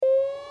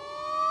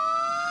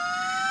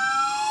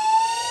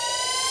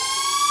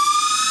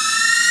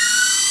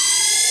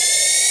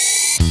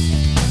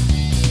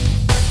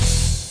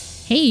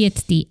Hey,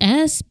 it's the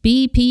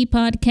SBP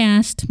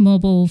Podcast,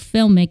 Mobile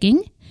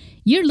Filmmaking.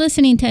 You're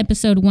listening to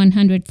episode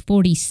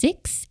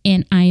 146,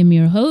 and I am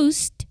your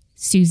host,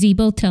 Susie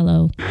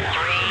Botello.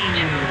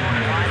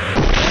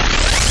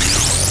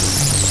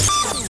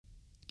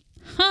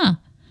 I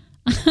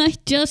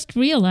just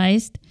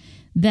realized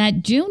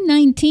that June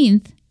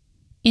 19th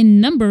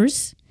in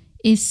numbers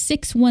is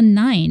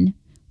 619,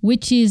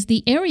 which is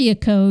the area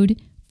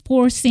code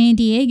for San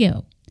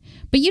Diego.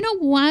 But you know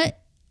what?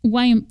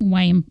 Why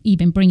I'm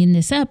even bringing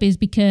this up is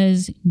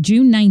because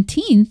June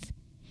 19th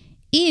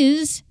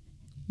is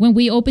when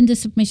we open the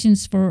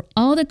submissions for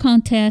all the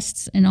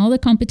contests and all the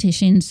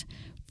competitions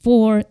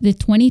for the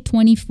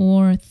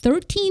 2024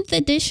 13th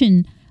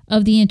edition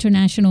of the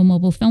International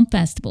Mobile Film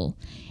Festival.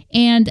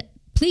 And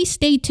please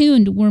stay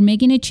tuned. We're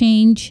making a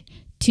change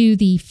to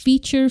the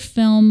feature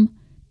film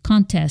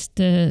contest,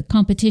 the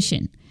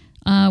competition.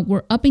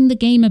 We're upping the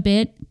game a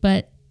bit,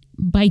 but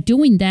by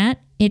doing that,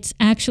 it's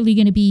actually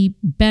going to be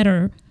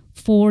better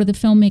for the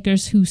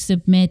filmmakers who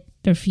submit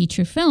their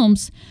feature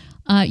films.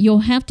 You'll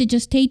have to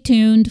just stay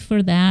tuned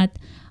for that.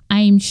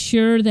 I'm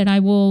sure that I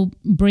will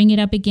bring it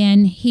up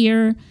again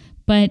here,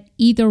 but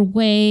either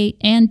way,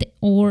 and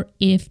or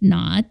if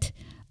not,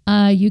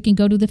 you can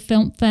go to the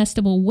Film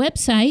Festival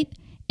website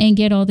and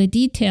get all the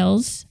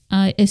details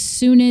as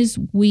soon as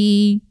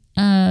we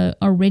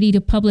are ready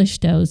to publish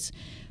those.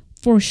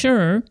 For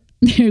sure,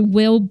 they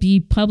will be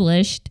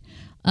published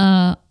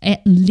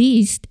at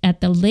least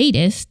at the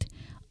latest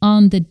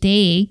on the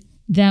day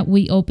that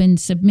we open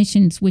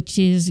submissions, which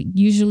is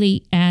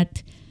usually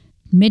at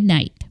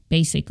midnight,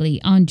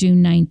 basically, on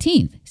June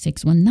 19th,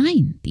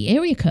 619, the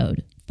area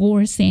code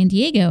for San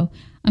Diego.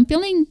 I'm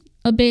feeling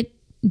a bit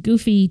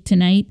goofy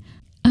tonight.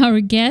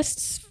 Our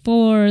guests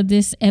for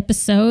this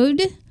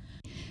episode,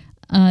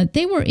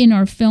 they were in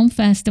our film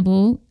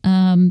festival.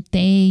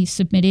 They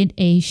submitted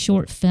a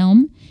short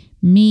film,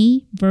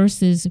 Me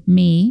versus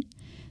Me.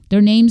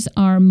 Their names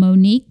are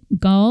Monique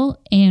Gall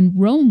and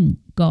Rome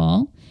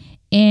Gall.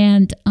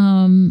 And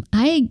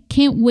I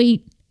can't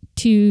wait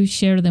to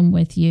share them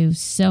with you.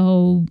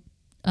 So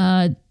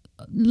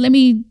let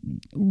me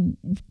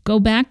go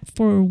back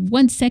for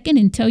 1 second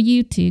and tell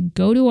you to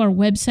go to our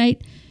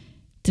website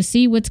to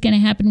see what's going to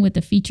happen with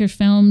the feature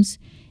films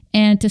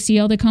and to see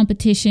all the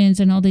competitions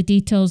and all the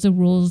details, the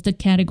rules, the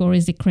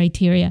categories, the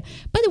criteria.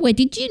 By the way,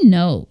 did you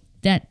know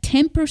that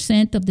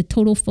 10% of the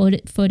total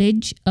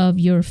footage of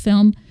your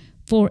film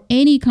for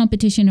any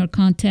competition or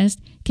contest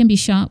can be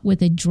shot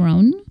with a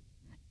drone?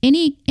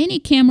 Any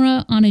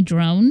camera on a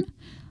drone.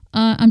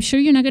 I'm sure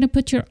you're not going to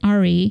put your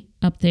RE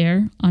up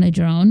there on a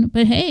drone,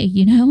 but hey,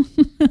 you know,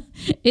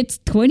 it's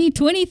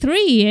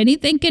 2023.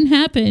 Anything can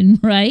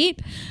happen,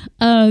 right?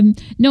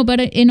 No,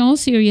 but in all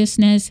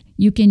seriousness,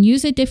 you can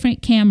use a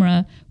different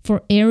camera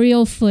for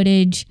aerial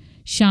footage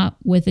shot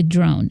with a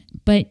drone,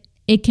 but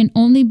it can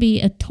only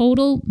be a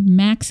total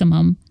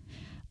maximum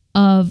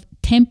of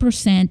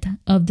 10%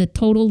 of the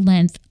total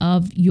length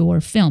of your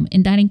film.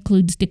 And that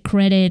includes the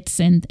credits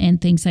and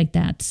things like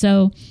that.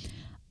 So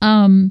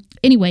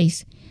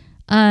anyways,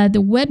 the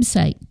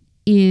website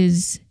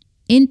is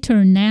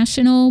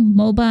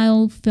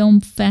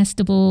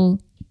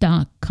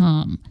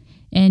internationalmobilefilmfestival.com.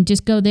 And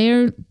just go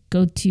there,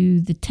 go to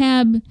the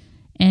tab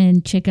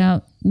and check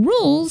out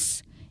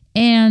rules,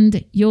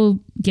 and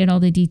you'll get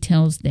all the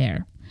details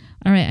there.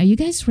 All right, are you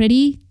guys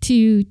ready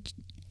to,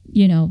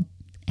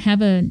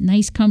 have a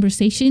nice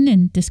conversation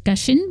and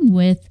discussion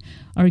with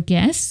our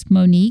guests,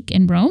 Monique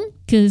and Rome?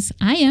 Because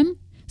I am.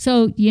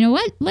 So, you know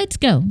what? Let's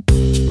go.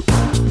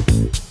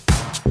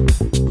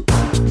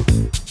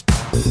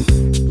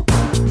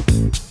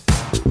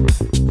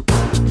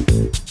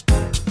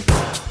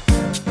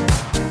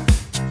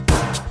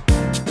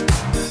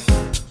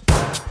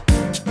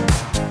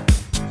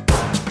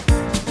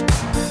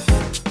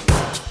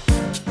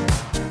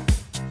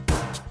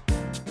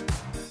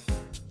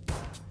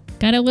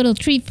 Got a little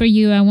treat for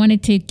you. I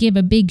wanted to give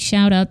a big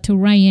shout out to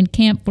Ryan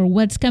Camp for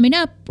what's coming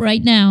up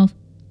right now.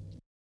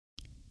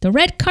 The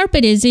red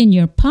carpet is in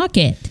your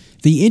pocket.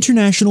 The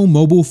International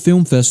Mobile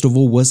Film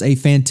Festival was a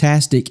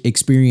fantastic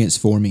experience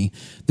for me.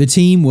 The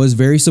team was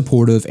very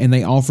supportive and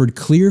they offered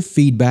clear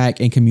feedback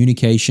and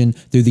communication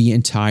through the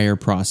entire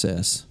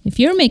process. If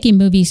you're making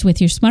movies with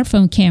your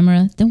smartphone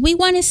camera, then we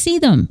want to see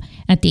them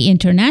at the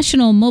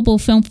International Mobile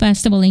Film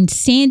Festival in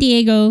San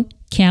Diego,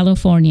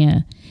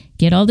 California.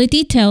 Get all the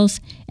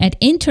details at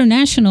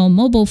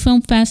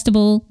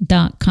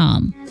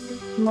internationalmobilefilmfestival.com.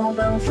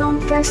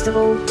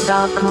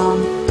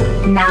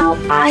 mobilefilmfestival.com. Now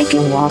I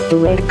can walk the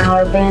red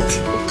carpet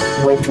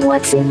with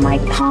what's in my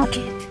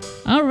pocket.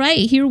 All right,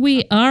 here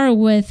we are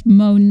with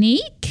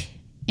Monique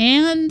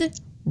and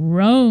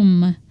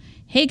Rome.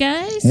 Hey,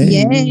 guys.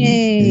 Hey.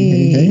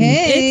 Yay.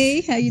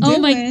 Hey, how you doing? Oh,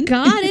 my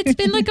God. It's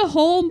been like a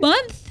whole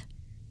month.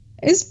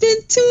 It's been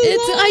too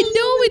long. I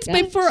know it's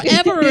been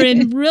forever,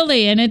 and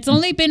it's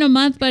only been a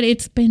month, but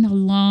it's been a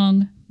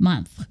long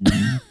month.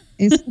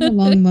 It's been a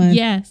long month.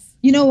 Yes.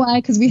 You know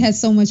why? Because we had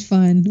so much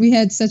fun. We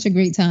had such a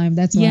great time.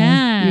 That's why.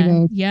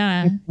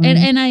 Yeah.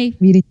 And I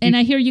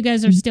hear you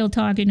guys are still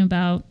talking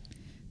about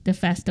the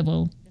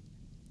festival?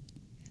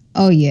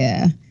 Oh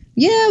yeah.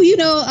 Yeah,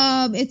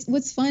 it's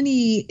what's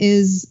funny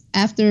is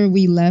after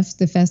we left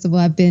the festival,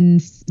 I've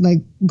been like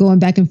going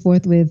back and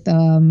forth with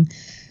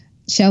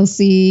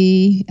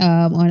Chelsea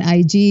on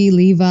IG,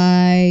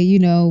 Levi,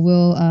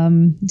 we'll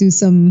do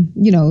some,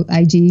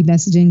 IG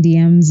messaging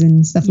DMs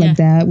and stuff like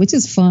that, which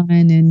is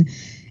fun.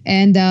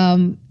 And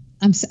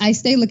I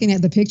stay looking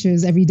at the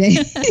pictures every day.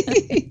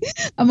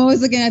 I'm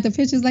always looking at the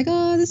pictures like,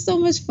 oh, this is so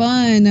much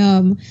fun.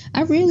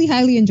 I really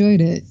highly enjoyed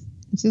it.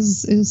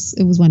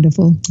 It was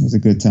wonderful. It was a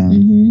good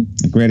time.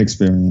 A great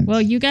experience.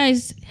 Well, you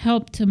guys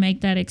helped to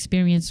make that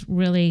experience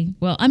really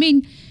well. I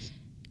mean,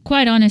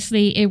 quite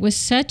honestly, it was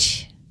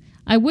such,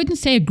 I wouldn't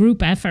say a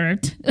group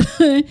effort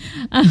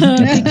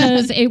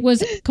because it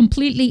was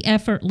completely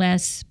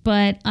effortless.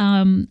 But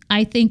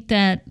I think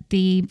that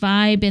the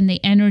vibe and the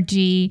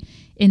energy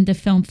in the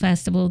film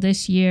festival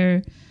this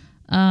year,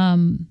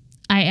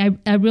 I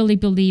really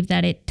believe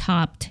that it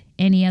topped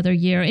any other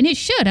year, and it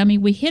should. I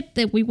mean, we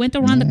went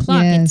around the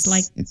clock. Yes. It's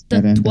like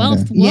the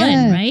 12th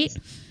one, right?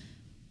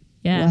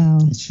 Yeah. Wow.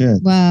 It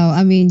should. Wow.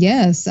 I mean,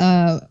 yes.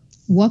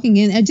 Walking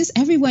in, and just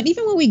everyone,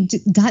 even when we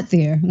got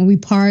there, when we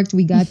parked,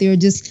 we got there,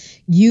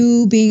 just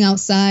you being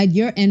outside,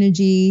 your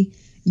energy,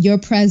 your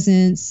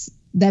presence,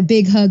 that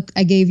big hug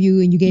I gave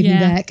you and you gave me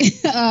back.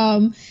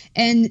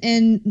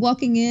 And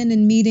walking in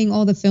and meeting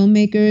all the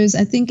filmmakers,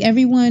 I think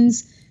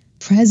everyone's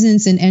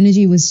presence and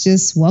energy was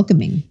just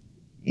welcoming.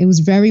 It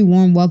was very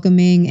warm,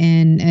 welcoming,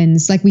 and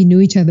it's like we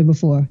knew each other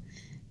before.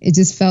 It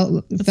just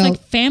felt like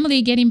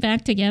family getting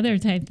back together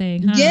type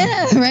thing, huh?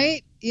 Yeah,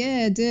 right.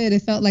 Yeah, it did.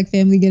 It felt like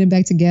family getting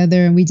back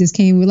together, and we just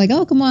came. We're like,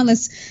 oh, come on,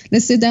 let's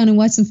sit down and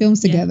watch some films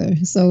together.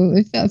 So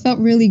it felt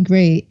really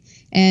great.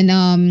 And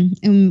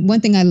one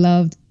thing I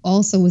loved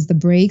also was the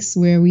breaks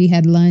where we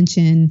had lunch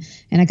and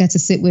I got to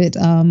sit with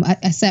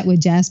I sat with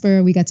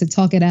Jasper. We got to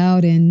talk it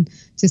out and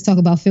just talk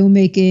about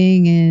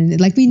filmmaking, and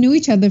like we knew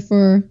each other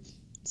for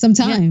some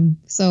time.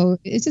 So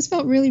it just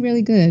felt really,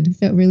 really good. It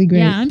felt really great.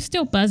 Yeah, I'm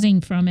still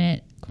buzzing from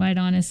it, quite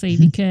honestly,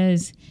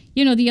 because,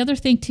 the other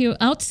thing too,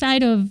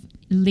 outside of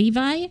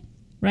Levi,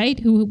 right,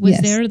 who was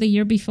there the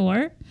year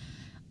before,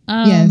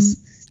 yes.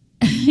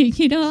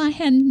 I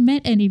hadn't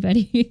met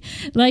anybody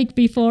like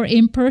before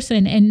in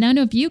person, and none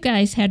of you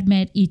guys had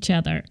met each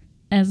other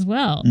as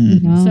well.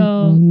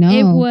 So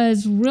it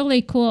was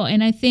really cool.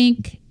 And I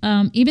think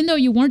even though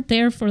you weren't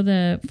there for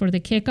the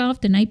kickoff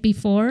the night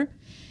before,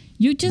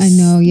 you just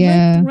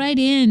slipped right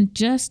in.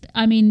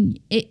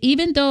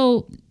 Even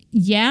though,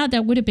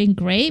 that would have been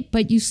great,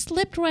 but you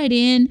slipped right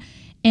in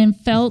and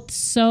felt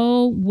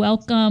so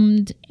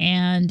welcomed,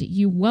 and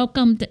you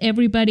welcomed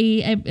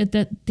everybody,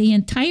 the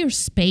entire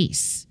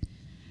space.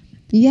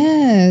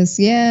 Yes,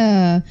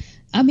 yeah.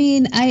 I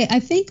mean, I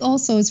think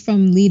also it's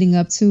from leading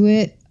up to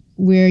it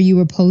where you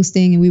were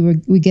posting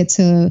and we get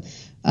to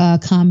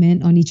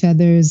comment on each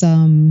other's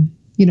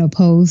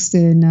post.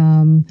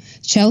 And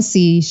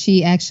Chelsea,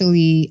 she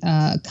actually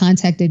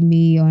contacted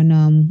me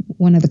on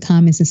one of the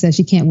comments and said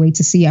she can't wait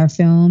to see our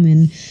film,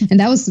 and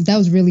that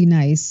was really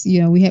nice.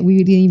 We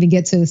didn't even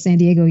get to San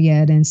Diego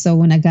yet, and so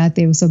when I got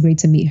there, it was so great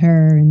to meet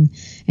her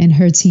and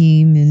her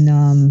team,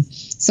 and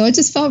so it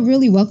just felt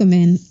really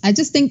welcoming. I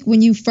just think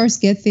when you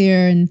first get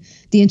there and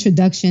the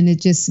introduction,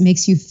 it just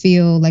makes you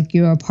feel like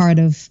you're a part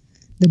of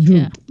the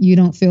group. You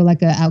don't feel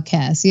like an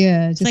outcast.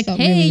 Yeah, it just it's like, felt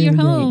hey, really, you're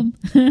really home.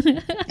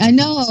 I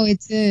know it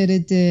did.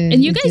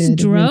 And you guys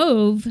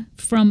drove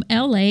from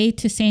LA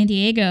to San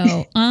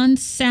Diego on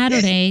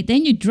Saturday.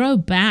 Then you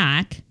drove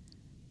back.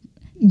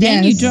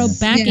 Then you drove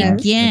back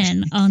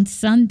again on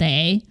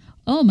Sunday.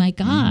 Oh my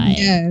God.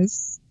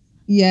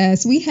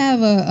 Yes. We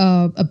have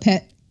a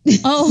pet.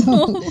 Oh,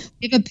 So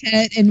we have a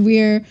pet, and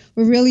we're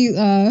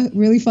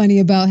really funny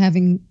about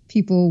having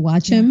people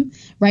watch him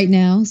right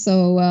now.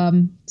 So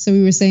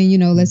we were saying,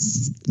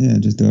 let's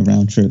just do a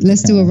round trip.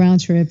 Let's do a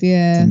round trip,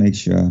 to make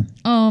sure.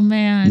 Oh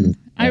man,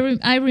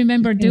 I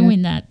remember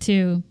doing that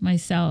too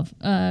myself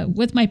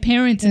with my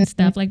parents and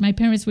stuff. Like my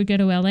parents would go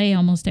to LA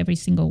almost every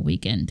single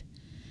weekend.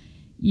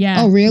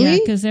 Yeah. Oh really? Yeah,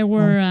 because there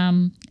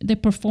were they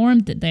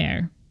performed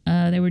there.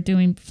 They were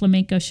doing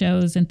flamenco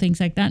shows and things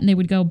like that, and they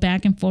would go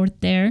back and forth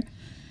there.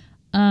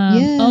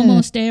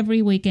 Almost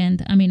every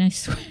weekend. I mean, I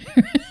swear.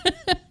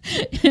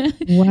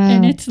 Wow.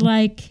 And it's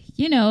like,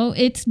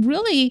 it's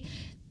really,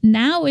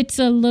 now it's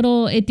a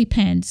little, it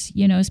depends,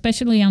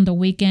 especially on the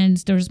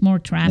weekends, there's more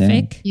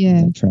traffic.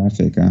 Yeah.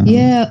 Traffic.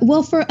 Yeah.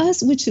 Well, for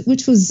us, which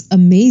was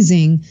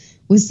amazing,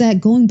 was that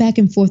going back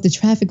and forth, the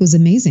traffic was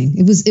amazing.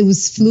 It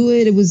was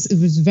fluid. It was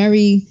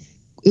very,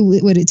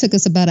 it took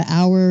us about an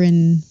hour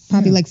and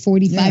probably like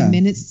 45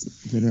 minutes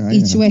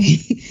each way.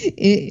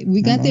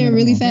 We got there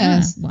really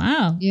fast. Yeah.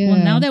 Wow. Yeah.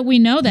 Well, now that we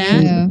know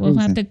that, we'll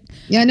have to.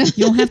 Yeah, no.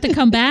 You'll have to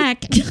come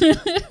back.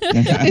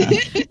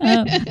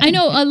 I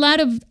know a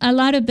lot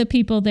of the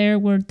people there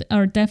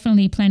are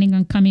definitely planning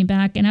on coming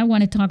back, and I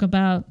want to talk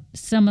about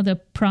some of the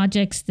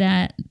projects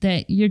that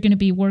you're going to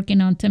be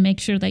working on to make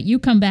sure that you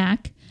come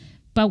back.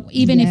 But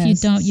even if you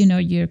don't,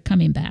 you're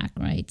coming back,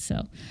 right?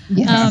 So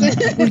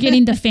we're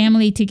getting the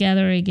family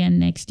together again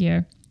next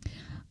year.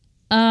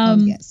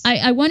 Yes.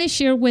 I want to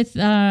share with,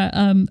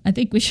 I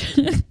think we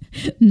should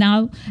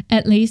now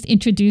at least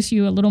introduce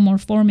you a little more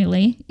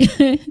formally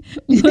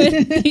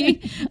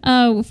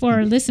for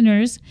our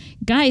listeners.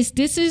 Guys,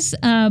 this is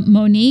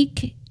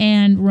Monique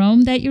and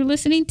Rome that you're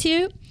listening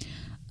to.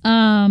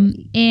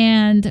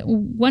 And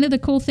one of the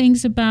cool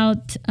things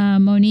about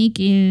Monique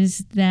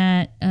is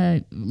that,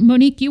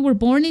 Monique, you were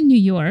born in New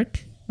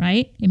York,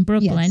 right? In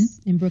Brooklyn. Yes,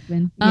 in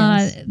Brooklyn.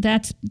 Yes.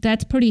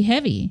 That's pretty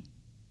heavy.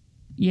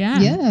 Yeah.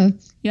 Yeah.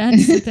 Yeah,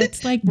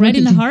 that's like right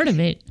in the heart of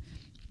it.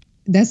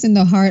 That's in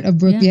the heart of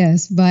Brooklyn. Yeah.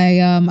 Yes.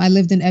 I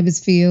lived in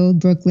Ebbsfield,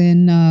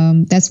 Brooklyn.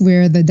 That's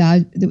where the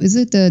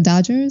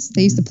Dodgers?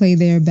 They used to play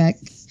there back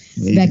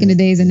in the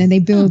days, and then they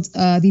built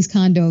these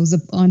condos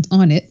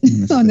on it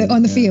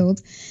on the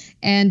field.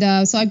 And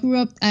so I grew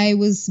up. I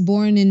was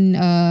born in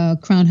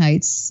Crown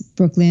Heights,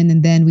 Brooklyn,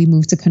 and then we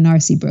moved to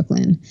Canarsie,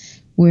 Brooklyn,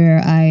 where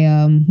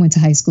I went to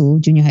high school,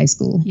 junior high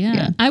school.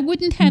 Yeah. I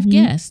wouldn't have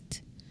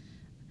guessed.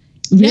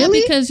 Really? Yeah,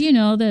 because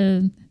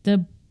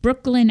the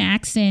Brooklyn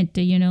accent,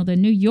 the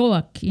New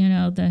York,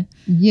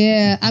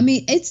 Yeah, I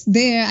mean, it's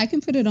there. I can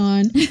put it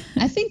on.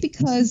 I think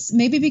because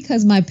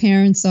my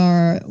parents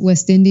are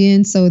West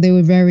Indian, so they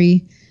would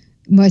very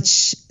much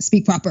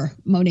speak proper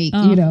Monique,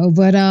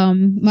 but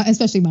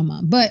especially my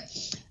mom. But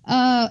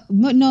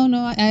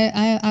no,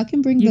 I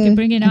can bring can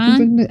bring it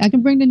on. I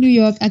can bring the New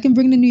York. I can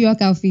bring the New York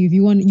out for you if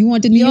you want. You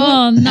want the New York?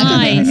 Oh,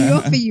 nice. New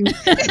York for you.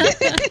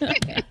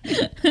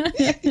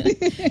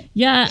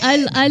 Yeah,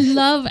 I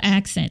love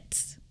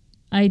accents.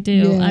 I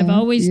do. Yeah, I've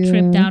always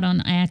tripped out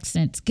on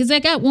accents because I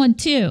got one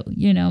too.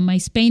 My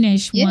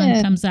Spanish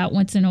one comes out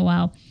once in a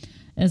while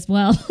as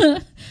well.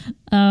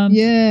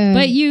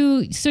 But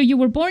you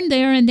were born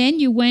there, and then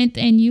you went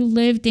and you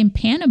lived in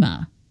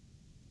Panama.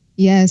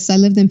 Yes, I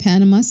lived in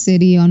Panama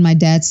City on my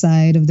dad's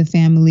side of the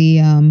family,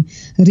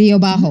 Rio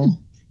Bajo.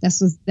 That's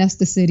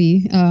the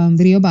city,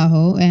 Rio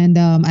Bajo, and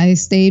I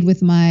stayed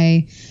with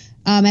my.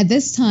 At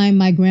this time,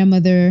 my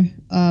grandmother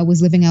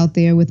was living out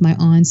there with my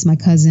aunts, my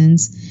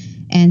cousins,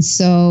 and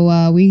so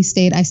I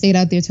stayed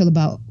out there till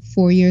about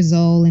 4 years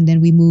old, and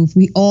then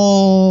we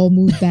all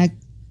moved back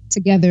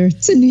together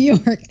to New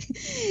York.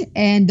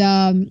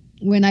 And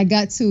when I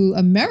got to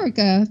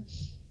America,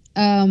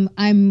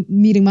 I'm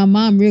meeting my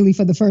mom really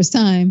for the first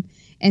time.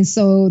 And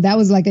so that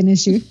was like an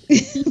issue.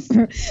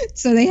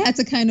 So they had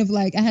to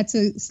I had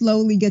to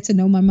slowly get to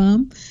know my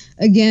mom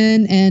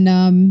again.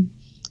 And,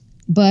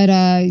 but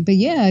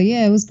yeah,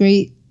 it was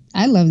great.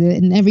 I loved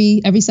it. And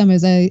every summer,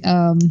 as I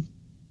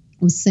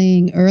was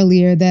saying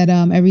earlier, that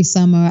every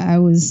summer I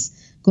was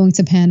going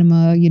to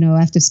Panama,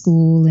 after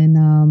school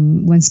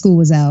and when school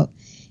was out.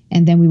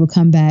 And then we would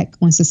come back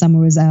once the summer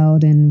was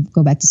out and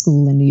go back to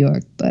school in New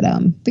York. But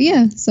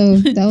yeah, so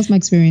that was my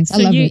experience. So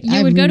I loved it.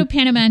 You would go to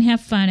Panama and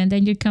have fun, and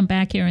then you'd come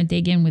back here and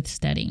dig in with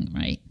studying,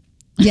 right?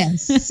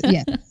 Yes,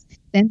 yes.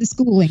 Then the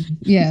schooling.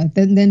 Yeah.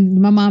 Then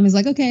my mom is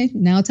like, okay,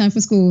 now time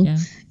for school. Yeah.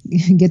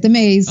 Get the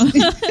maze.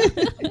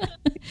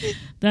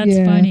 That's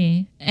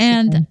funny.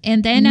 And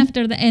then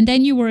after that, and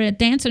then you were a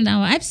dancer.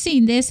 Now I've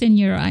seen this in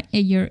your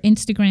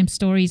Instagram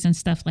stories and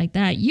stuff like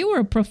that. You were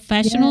a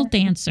professional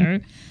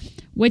dancer,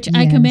 which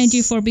I commend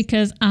you for,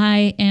 because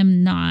I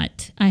am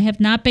not. I have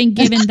not been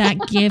given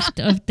that gift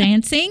of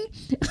dancing.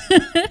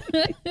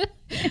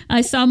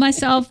 I saw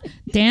myself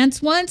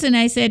dance once and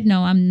I said,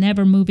 no, I'm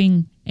never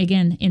moving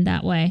again in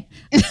that way.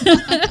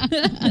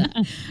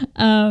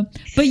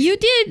 But you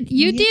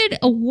did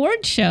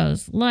award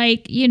shows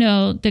like,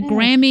 the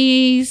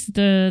Grammys,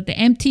 the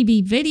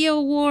MTV Video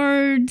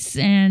Awards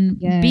and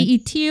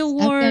BET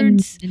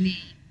Awards.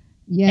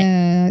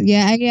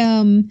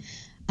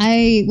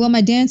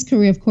 My dance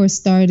career, of course,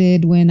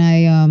 started when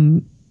I,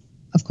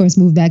 of course,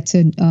 moved back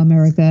to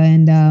America,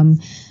 and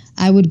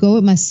I would go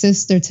with my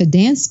sister to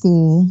dance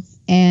school,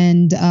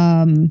 and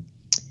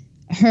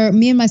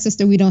me and my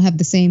sister, we don't have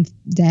the same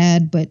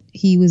dad, but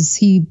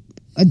he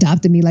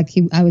adopted me like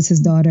I was his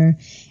daughter,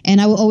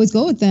 and I would always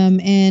go with them,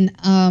 and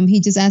he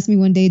just asked me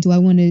one day, do I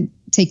want to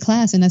take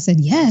class? And I said,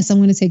 yes, I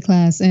want to take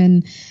class,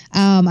 and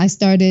I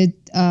started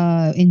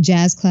in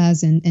jazz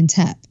class and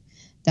tap.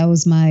 That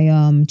was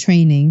my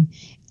training.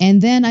 And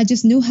then I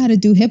just knew how to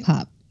do hip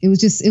hop. It was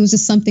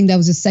just something that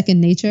was just second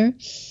nature.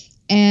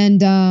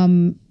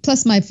 And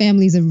plus my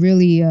family is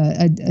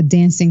a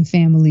dancing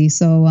family.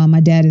 So my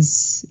dad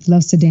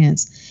loves to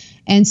dance.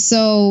 And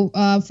so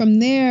from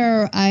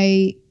there,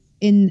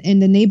 in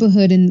the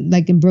neighborhood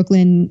in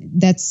Brooklyn,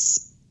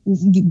 that's,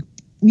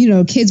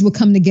 kids would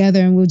come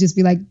together and we'll just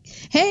be like,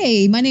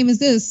 hey, my name is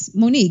this,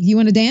 Monique, you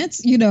want to dance?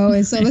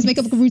 And so let's make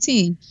up a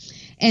routine.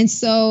 And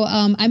so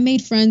I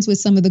made friends with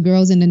some of the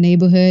girls in the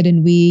neighborhood,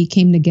 and we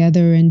came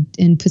together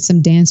and put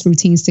some dance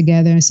routines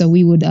together. And so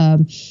we would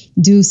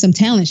do some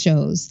talent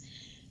shows.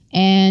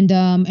 And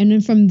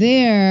then from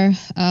there,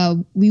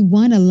 we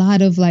won a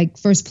lot of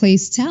first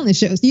place talent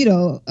shows,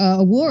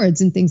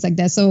 awards and things like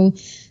that. So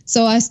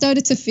I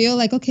started to feel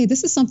like, okay,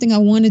 this is something I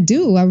want to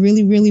do. I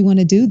really, really want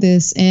to do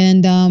this.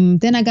 And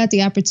then I got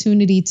the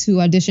opportunity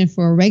to audition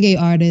for a reggae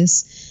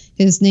artist.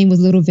 His name was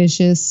Little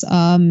Vicious.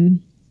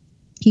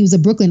 he was a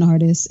Brooklyn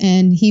artist,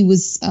 and he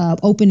was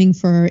opening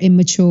for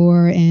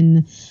Immature,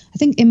 and I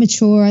think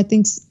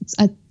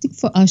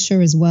for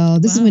Usher as well.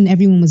 This is when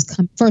everyone was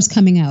first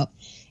coming out,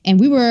 and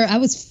I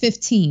was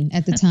 15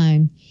 at the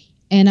time,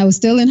 and I was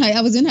still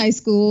I was in high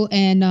school,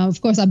 and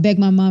of course I begged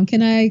my mom,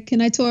 can I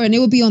tour, and it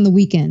would be on the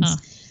weekends.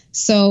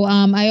 So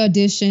I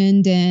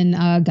auditioned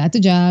and got the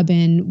job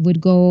and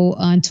would go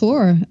on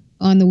tour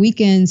on the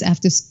weekends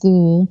after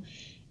school.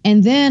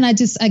 And then I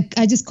just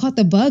caught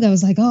the bug. I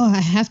was like, oh, I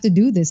have to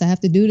do this.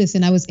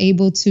 And I was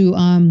able to,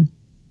 on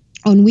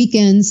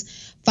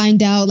weekends,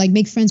 find out, like,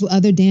 make friends with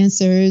other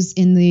dancers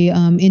in the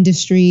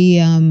industry.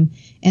 And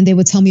they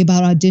would tell me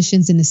about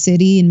auditions in the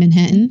city in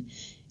Manhattan.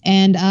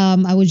 And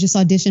I would just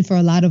audition for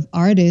a lot of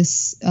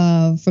artists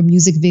for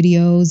music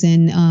videos.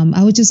 And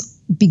I would just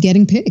be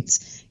getting picked.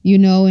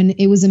 And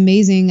it was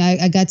amazing.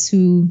 I got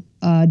to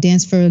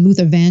dance for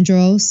Luther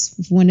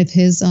Vandross, one of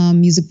his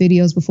music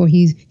videos before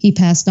he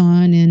passed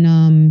on,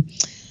 and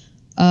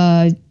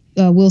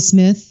Will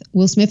Smith.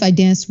 Will Smith I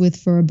danced with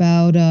for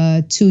about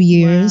 2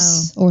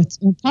 years, or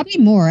probably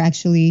more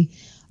actually.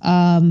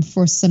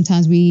 For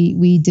sometimes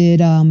we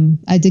did.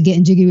 I did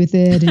Getting Jiggy with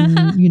It, and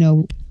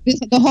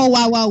the whole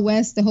Wild Wild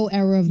West, the whole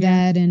era of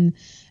that, and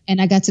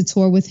I got to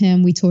tour with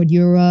him. We toured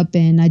Europe,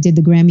 and I did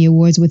the Grammy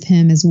Awards with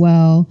him as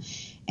well.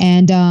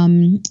 And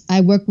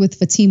I worked with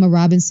Fatima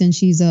Robinson.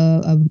 She's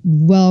a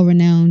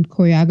well-renowned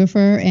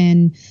choreographer,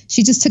 and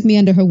she just took me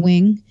under her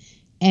wing.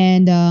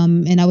 And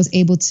I was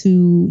able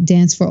to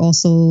dance for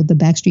also the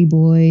Backstreet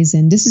Boys.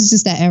 And this is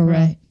just that era.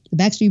 Right. The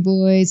Backstreet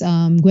Boys,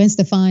 Gwen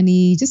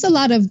Stefani, just a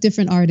lot of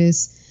different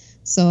artists.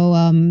 So,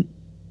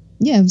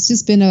 it's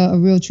just been a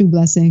real true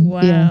blessing.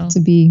 Wow. Yeah, to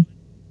be,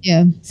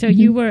 yeah. So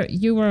you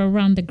were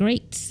around the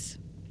greats.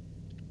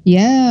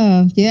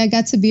 Yeah, I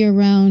got to be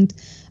around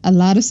a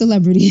lot of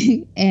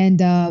celebrity and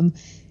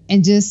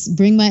just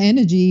bring my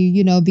energy,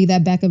 be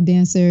that backup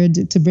dancer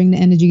to bring the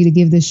energy to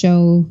give the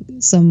show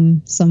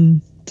some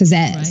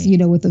pizzazz,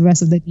 right. With the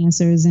rest of the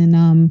dancers.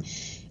 And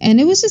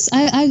it was just,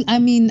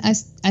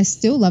 I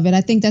still love it.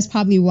 I think that's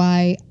probably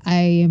why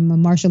I am a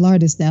martial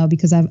artist now,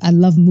 because I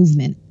love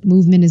movement.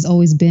 Movement has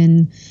always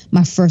been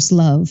my first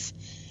love.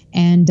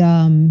 And,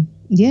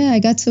 I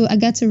got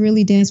to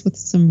really dance with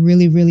some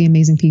really, really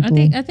amazing people.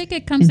 I think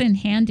it comes in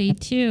handy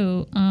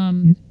too.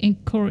 In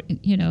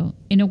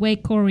a way,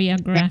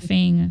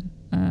 choreographing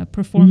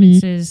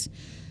performances,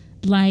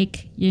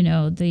 like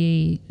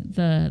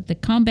the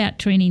combat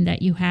training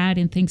that you had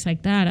and things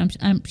like that.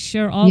 I'm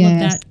sure all of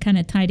that kind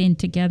of tied in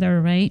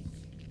together, right?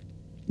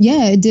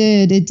 Yeah, it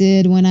did. It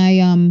did. When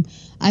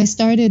I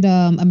started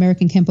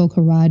American Kempo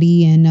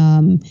Karate,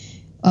 and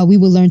we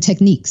would learn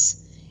techniques,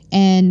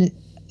 and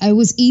it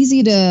was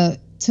easy to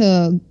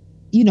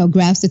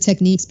grasp the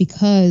techniques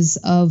because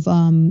of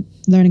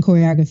learning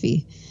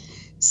choreography.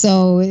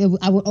 So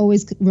I would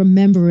always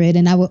remember it,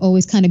 and I would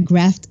always kind of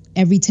graft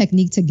every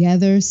technique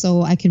together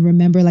so I can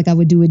remember, like I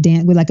would do a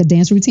dance with like a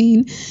dance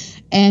routine.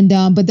 And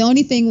but the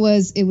only thing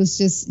was, it was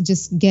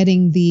just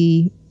getting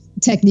the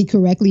technique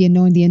correctly and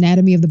knowing the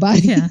anatomy of the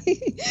body. Yeah.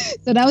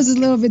 So that was just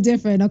a little bit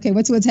different. Okay,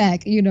 what to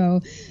attack,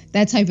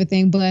 that type of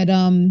thing. But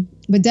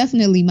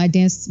definitely my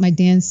dance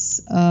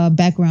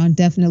background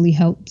definitely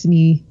helped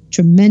me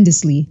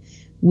tremendously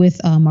with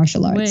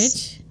martial arts.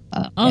 Which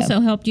also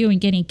helped you in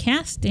getting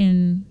cast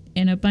in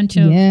a bunch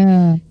of,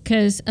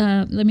 because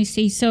let me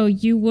see. So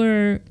you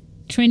were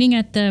training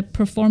at the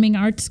Performing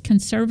Arts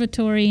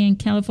Conservatory in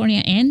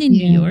California and in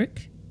New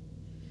York.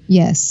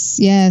 Yes.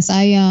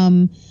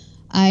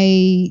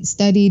 I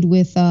studied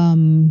with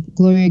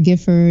Gloria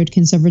Gifford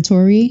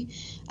Conservatory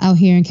out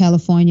here in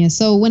California.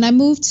 So when I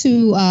moved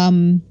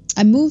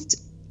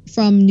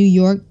from New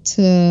York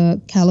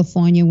to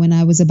California when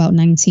I was about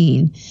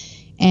 19.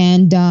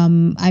 And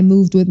I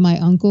moved with my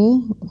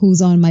uncle,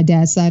 who's on my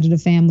dad's side of the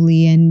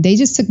family. And they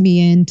just took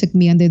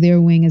me under their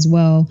wing as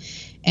well,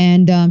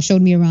 and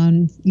showed me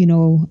around,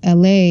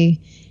 LA.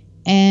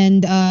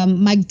 And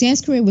my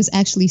dance career was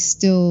actually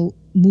still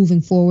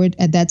moving forward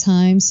at that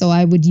time. So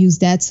I would use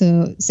that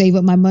to save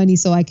up my money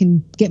so I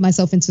can get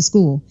myself into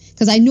school.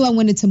 Because I knew I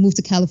wanted to move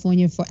to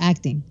California for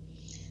acting,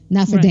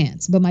 not for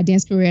dance. But my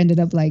dance career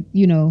ended up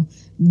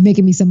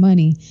making me some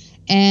money.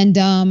 And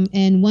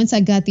once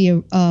I got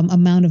the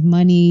amount of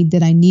money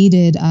that I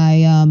needed,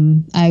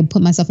 I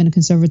put myself in a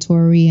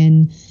conservatory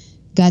and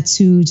got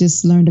to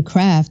just learn the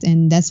craft.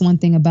 And that's one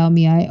thing about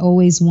me. I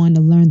always want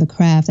to learn the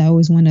craft. I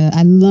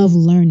love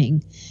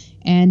learning.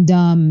 And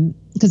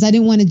because I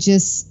didn't want to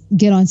just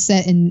get on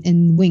set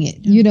and wing it.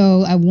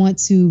 I want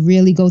to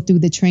really go through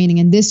the training.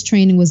 And this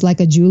training was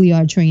like a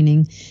Juilliard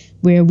training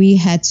where we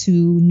had to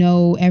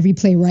know every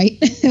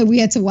playwright. We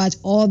had to watch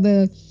all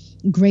the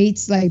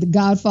greats like the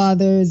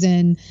Godfathers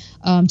and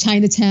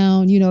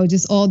Chinatown,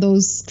 just all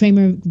those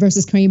Kramer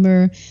versus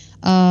Kramer,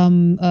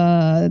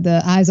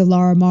 the Eyes of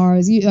Laura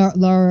Mars,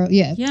 Laura,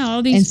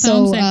 all these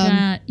films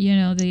that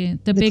got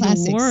the big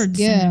classics, awards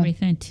and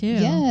everything too.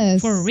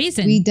 Yes, for a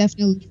reason. We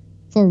definitely,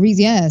 for a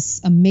reason.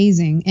 Yes,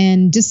 amazing.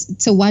 And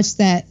just to watch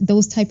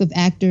those type of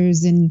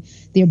actors and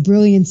their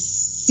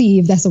brilliancy,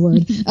 if that's a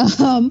word.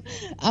 Yeah.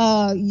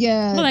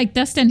 Well, like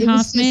Dustin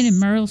Hoffman and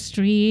Meryl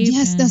Streep.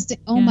 Yes, Dustin.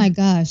 Oh my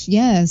gosh.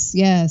 Yes,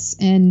 yes.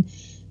 And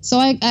so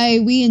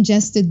we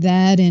ingested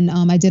that, and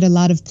I did a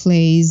lot of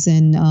plays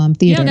and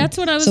theater. Yeah, that's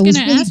what I was going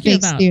to ask you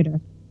about. Theater.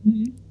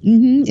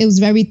 It was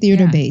very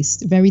theater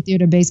based,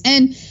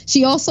 And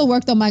she also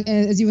worked on my,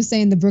 as you were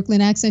saying, the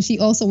Brooklyn accent. She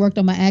also worked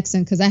on my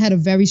accent because I had a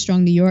very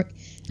strong New York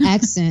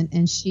accent,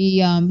 and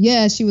she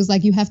was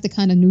like, you have to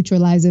kind of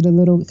neutralize it a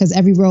little because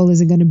every role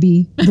isn't going to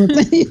be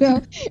Brooklyn.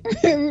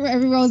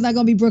 Every role is not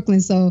going to be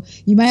Brooklyn, so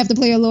you might have to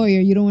play a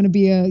lawyer. You don't want to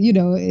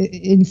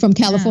be from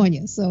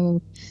California.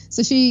 So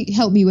she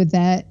helped me with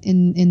that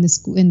in the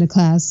school, in the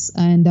class,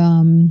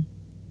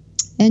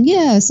 and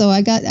yeah, so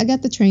I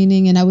got the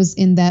training, and I was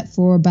in that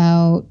for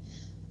about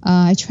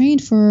I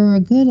trained for a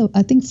good,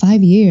 I think,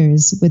 5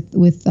 years with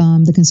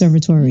the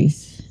conservatory.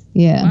 Nice.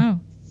 Yeah. Wow.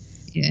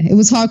 Yeah, it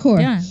was hardcore.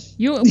 Yeah.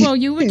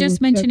 You were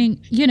just mentioning,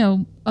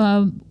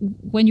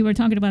 when you were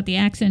talking about the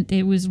accent,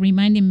 it was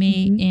reminding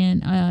me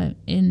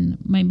in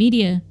my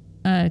media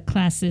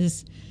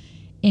classes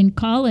in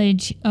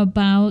college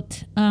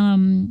about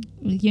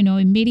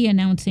in media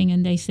announcing,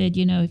 and they said,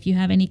 if you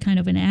have any kind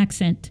of an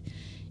accent,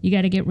 you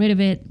got to get rid of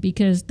it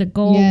because the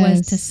goal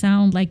was to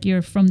sound like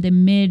you're from the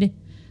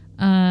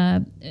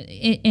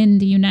in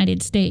the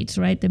United States,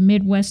 right? The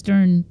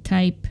Midwestern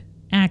type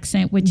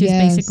accent, which is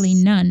basically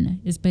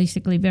none, is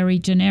basically very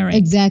generic.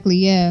 Exactly,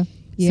 yeah.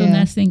 So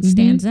nothing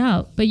stands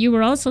out. But you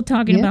were also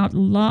talking about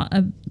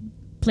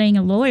playing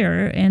a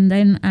lawyer, and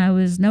then I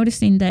was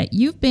noticing that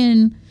you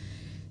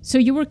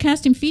were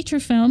cast in feature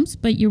films,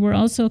 but you were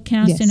also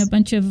cast in a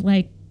bunch of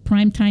like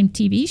primetime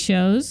TV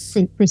shows.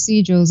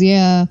 Procedurals,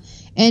 yeah.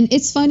 And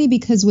it's funny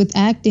because with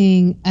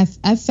acting,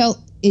 I felt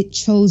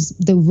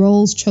the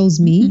roles chose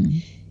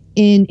me.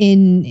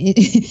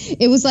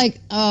 It was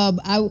like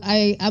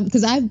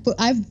because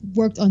I've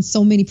worked on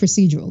so many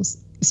procedurals,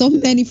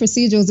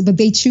 but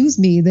they choose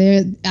me.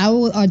 I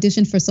will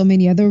audition for so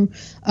many other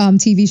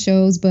TV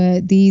shows,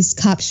 but these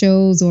cop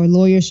shows or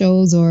lawyer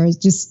shows or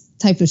just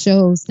type of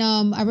shows.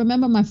 I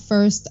remember my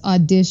first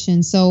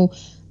audition. So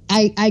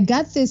I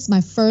got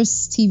my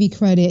first TV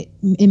credit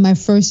in my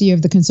first year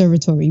of the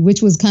conservatory,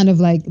 which was kind of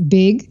like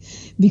big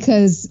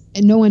because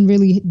no one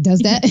really does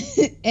that.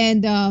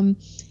 And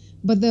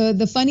but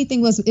the funny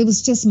thing was, it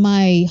was just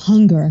my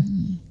hunger.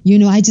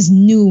 I just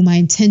knew my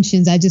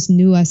intentions. I just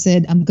knew, I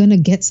said, I'm going to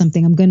get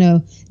something.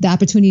 The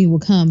opportunity will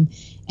come.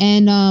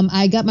 And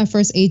I got my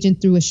first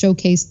agent through a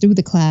showcase through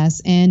the class.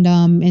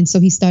 And so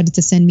he started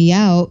to send me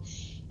out.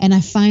 And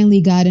I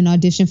finally got an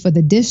audition for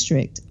The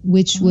District,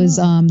 which was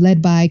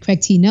led by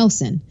Craig T.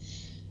 Nelson.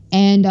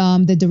 And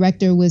the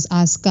director was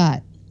Oz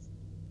Scott.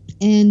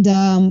 And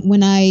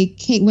when I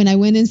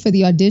went in for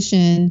the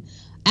audition,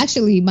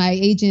 actually my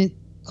agent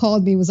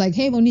called me, was like,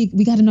 hey, Monique,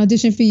 we got an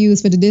audition for you.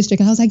 It's for The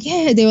District. And I was like,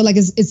 yeah. They were like,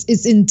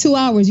 it's in 2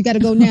 hours. You got to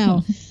go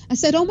now. I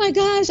said, oh my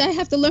gosh, I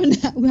have to learn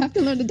that. We have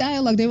to learn the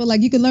dialogue. They were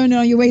like, you can learn it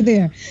on your way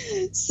there.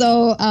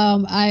 So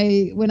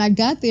when I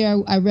got there,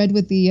 I read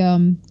with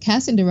the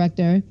casting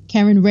director,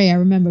 Karen Ray. I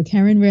remember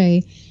Karen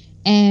Ray.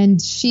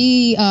 And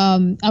she,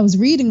 I was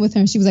reading with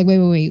her, and she was like,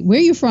 wait, where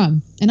are you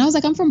from? And I was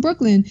like, I'm from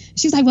Brooklyn.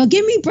 She's like, well,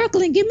 give me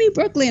Brooklyn.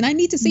 I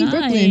need to see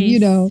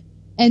Brooklyn,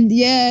 And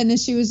then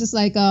she was just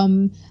like,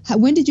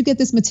 when did you get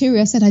this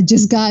material? I said, I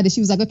just got it.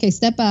 She was like, okay,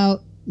 step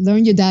out,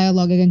 learn your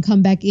dialogue, and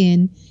come back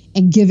in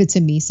and give it to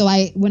me. So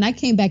when I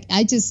came back,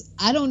 I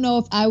don't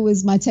know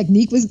if my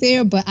technique was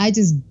there, but I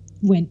just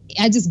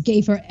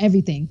gave her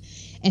everything.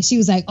 And she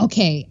was like,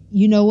 okay,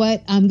 you know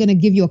what? I'm going to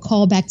give you a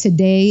call back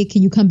today.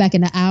 Can you come back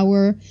in an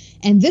hour?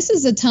 And this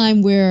is a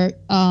time where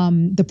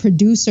the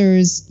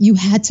producers, you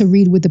had to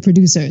read with the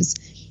producers,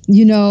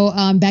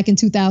 back in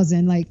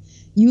 2000, like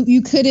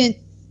you couldn't,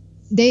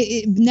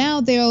 they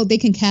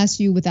can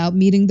cast you without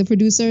meeting the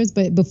producers,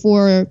 but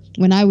before,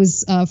 when I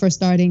was first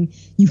starting,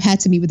 you had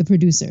to meet with the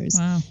producers.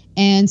 Wow.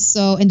 And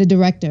the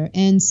director.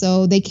 And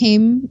so they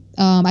came,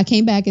 I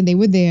came back and they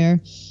were there.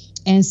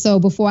 And so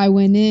before I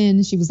went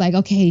in, she was like,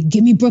 okay,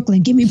 give me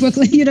Brooklyn. She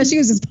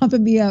was just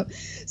pumping me up.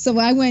 So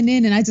I went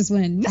in and I just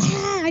went,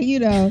 I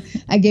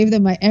gave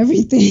them my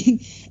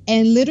everything.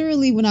 And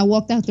literally when I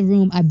walked out the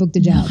room, I booked a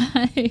job.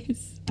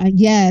 Nice.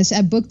 Yes,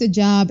 I booked a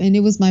job, and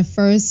it was my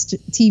first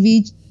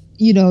TV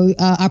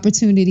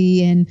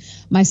opportunity, and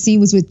my scene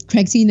was with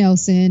Craig T.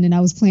 Nelson, and I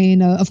was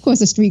playing, of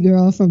course, a street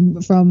girl from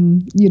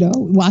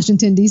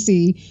Washington,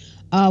 D.C.,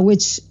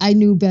 which I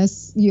knew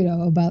best,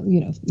 about,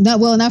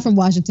 not from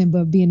Washington,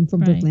 but being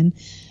from Brooklyn.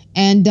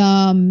 And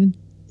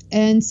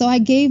so I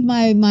gave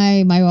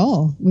my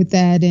all with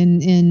that,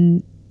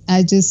 and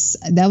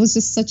that was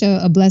just such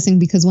a blessing,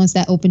 because once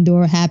that open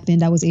door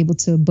happened, I was able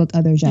to book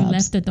other jobs. You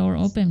left the door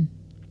open.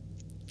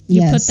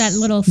 You put that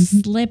little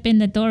slip in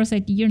the door,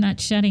 said, you're not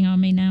shutting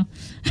on me now.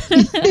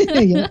 That's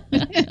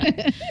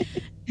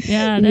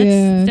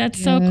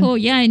so cool.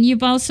 Yeah, and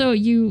you've also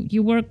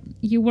you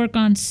work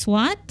on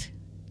SWAT,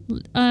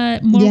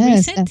 more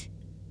recent.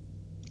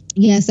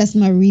 Yes, that's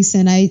my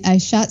recent. I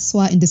shot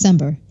SWAT in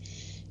December,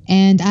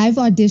 and I've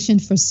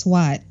auditioned for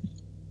SWAT.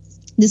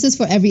 This is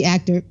for every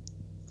actor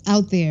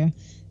out there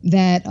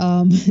that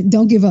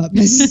don't give up.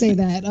 Let's just say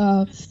that.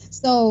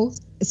 So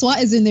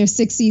SWAT is in their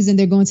 6th season.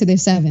 They're going to their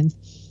 7th.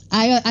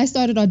 I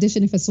started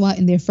auditioning for SWAT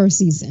in their 1st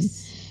season,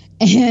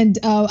 and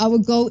I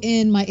would go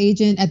in. My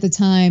agent at the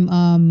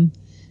time,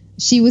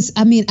 she was.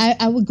 I mean,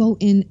 I would go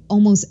in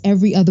almost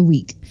every other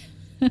week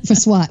for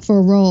SWAT for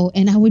a role,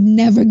 and I would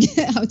never get.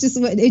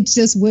 It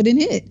just wouldn't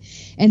hit.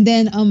 And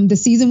then the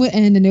season would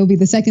end, and it would be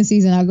the 2nd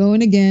season. I'll go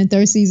in again.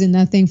 3rd season,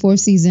 nothing. 4th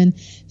season,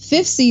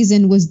 5th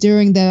season was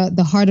during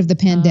the heart of the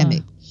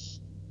pandemic,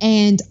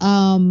 and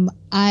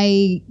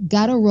I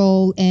got a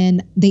role,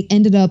 and they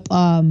ended up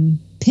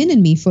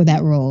pinning me for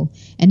that role.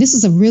 And this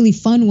was a really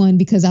fun one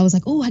because I was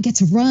like, oh, I get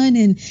to run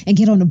and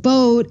get on a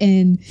boat,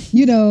 and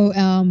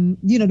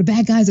the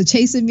bad guys are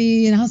chasing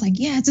me, and I was like,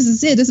 yes, this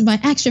is it. This is my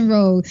action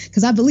role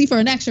because I believe for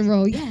an action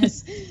role.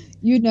 Yes,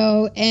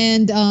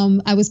 And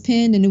I was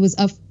pinned, and it was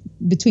up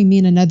between me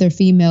and another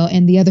female,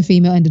 and the other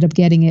female ended up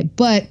getting it.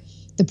 But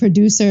the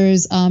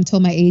producers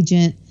told my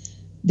agent,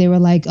 they were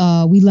like,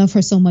 we love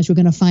her so much, we're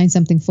gonna find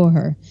something for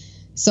her.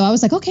 So I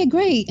was like, okay,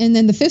 great. And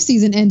then the 5th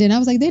season ended, and I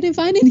was like, they didn't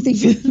find anything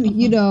for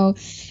me,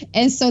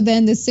 And so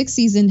then the 6th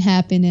season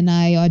happened, and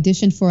I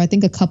auditioned for, I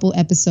think, a couple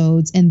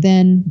episodes. And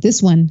then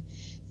this one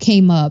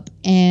came up,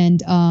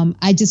 and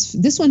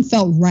this one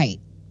felt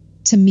right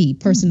to me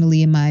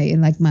personally in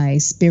my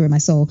spirit, my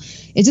soul.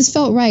 It just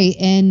felt right.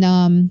 And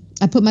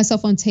I put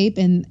myself on tape,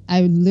 and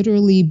I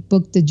literally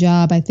booked the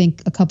job, I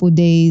think, a couple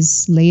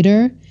days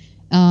later.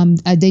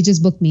 They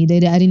just booked me. I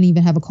didn't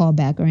even have a call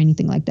back or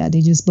anything like that.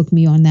 They just booked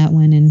me on that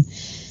one,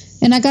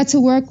 and I got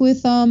to work with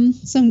some.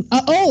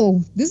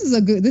 This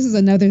is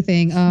another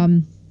thing.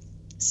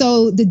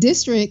 So the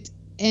district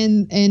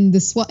and the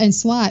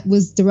SWAT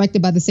was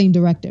directed by the same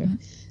director.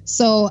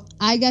 So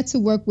I got to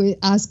work with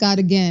Scott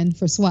again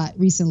for SWAT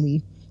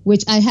recently,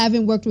 which I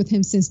haven't worked with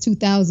him since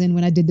 2000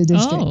 when I did the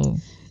district. Oh.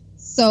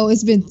 So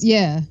it's been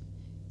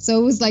So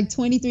it was like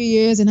 23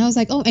 years, and I was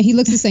like, oh, and he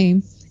looks the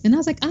same. And I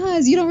was like,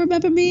 Oz, you don't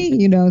remember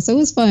me? So it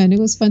was fun. It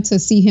was fun to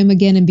see him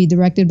again and be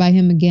directed by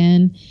him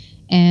again,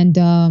 and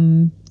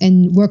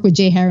work with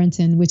Jay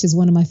Harrington, which is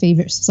one of my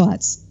favorite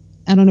SWATs.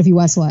 I don't know if you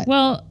watch SWAT.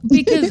 Well,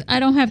 because I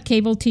don't have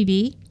cable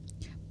TV,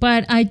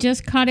 but I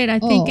just caught it. I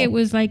think it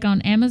was like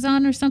on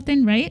Amazon or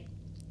something, right?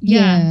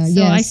 Yeah.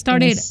 So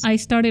yes, I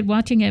started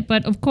watching it,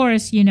 but of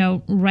course,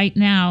 right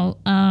now,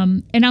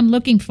 and I'm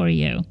looking for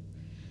you.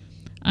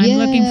 I'm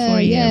looking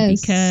for you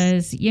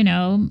because,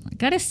 I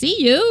got to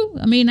see you.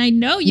 I mean, I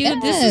know you.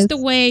 Yes. This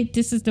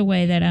is the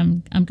way that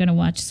I'm going to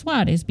watch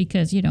SWAT is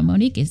because,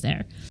 Monique is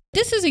there.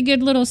 This is a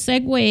good little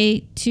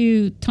segue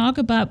to talk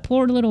about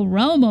poor little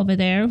Rome over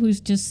there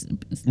who's just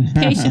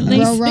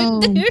patiently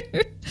sitting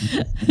there.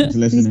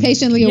 He's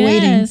patiently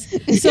awaiting.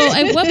 So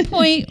at what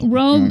point,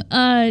 Rome,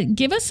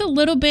 give us a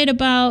little bit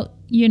about,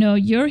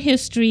 your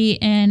history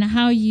and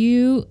how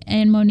you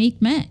and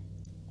Monique met.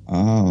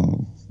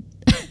 Oh.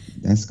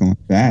 That's going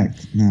back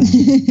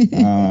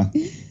now.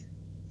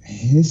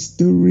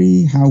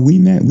 History, how we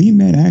met. We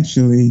met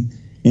actually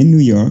in New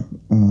York.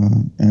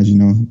 As you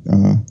know,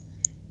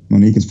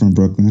 Monique is from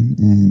Brooklyn,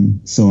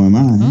 and so am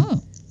I.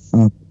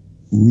 Oh.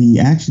 We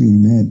actually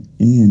met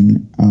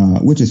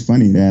which is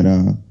funny that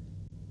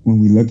when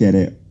we look at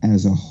it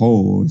as a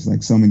whole, it's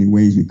like so many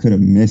ways we could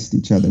have missed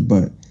each other,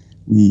 but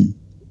we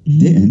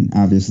didn't,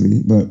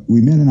 obviously. But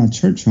we met in our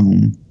church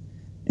home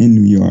in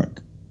New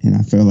York, and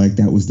I felt like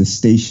that was the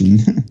station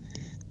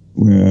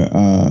where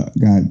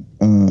God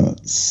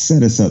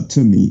set us up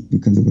to meet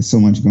because there was so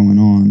much going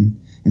on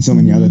and so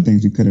many other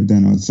things we could have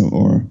done or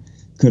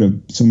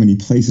so many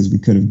places we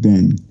could have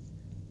been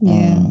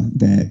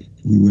that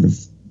we would have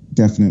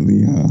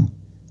definitely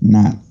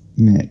not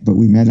met. But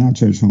we met in our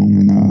church home,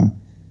 and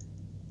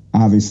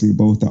obviously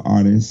both are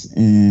artists.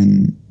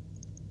 And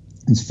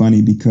it's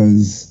funny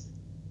because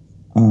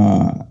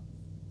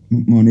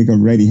Monique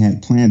already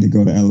had planned to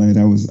go to LA.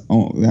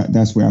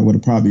 That's where I would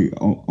have probably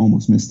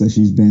almost missed her.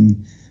 She's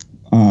been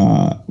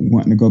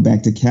wanting to go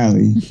back to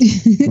Cali,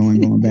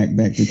 going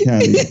back to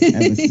Cali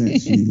ever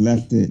since she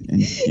left it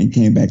and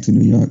came back to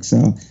New York.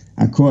 So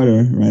I caught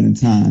her right in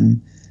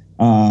time,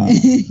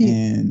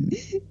 and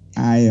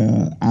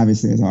I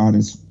obviously as an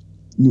artist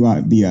knew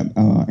I'd be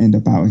end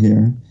up out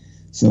here.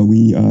 So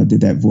we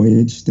did that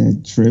voyage,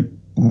 that trip,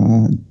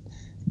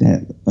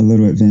 that a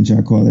little adventure,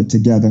 I call it,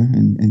 together,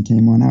 and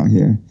came on out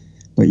here.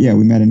 But yeah,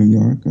 we met in New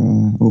York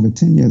over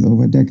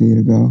a decade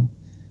ago,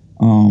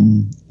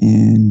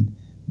 and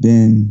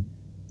been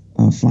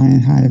flying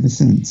high ever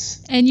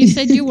since. And you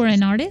said you were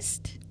an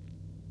artist?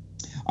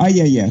 Oh,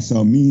 yeah.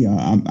 So me,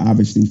 I'm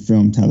obviously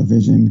film,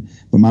 television,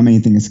 but my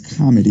main thing is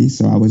comedy.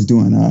 So I was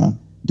doing a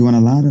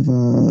lot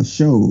of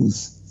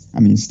shows. I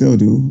mean, still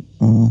do,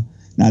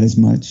 not as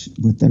much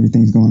with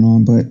everything's going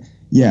on, but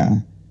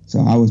yeah.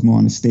 So I was more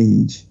on the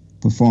stage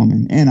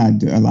performing, and I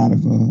do a lot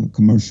of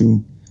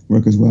commercial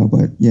work as well.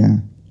 But yeah.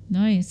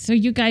 Nice. So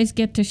you guys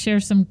get to share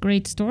some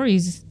great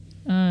stories,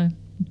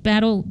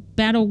 battle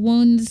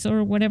wounds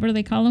or whatever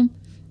they call them.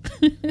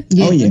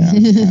 Yeah. Oh yeah.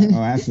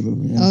 Oh,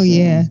 absolutely. Oh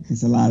yeah.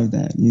 It's a lot of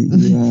that.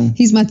 You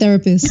He's my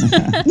therapist.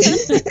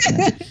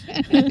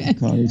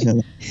 call each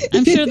other.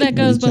 I'm sure that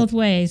goes both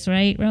ways,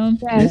 right, Rome?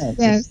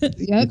 Yes. We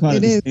Yep. call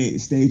It it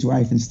is. stage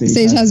wife and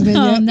Stage husband.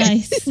 Oh, Yep.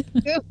 nice.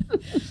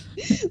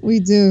 We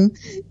do.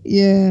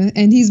 Yeah.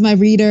 And he's my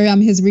reader.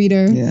 I'm his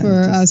reader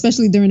for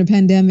especially during the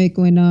pandemic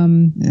when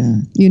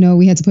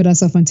we had to put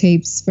ourselves on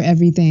tapes for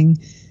everything.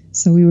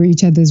 So we were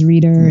each other's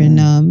reader,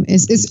 and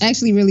it's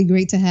actually really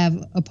great to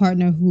have a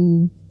partner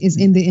who is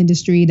in the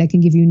industry that can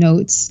give you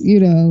notes,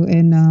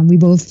 and we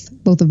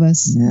both of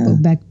us go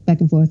back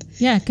and forth.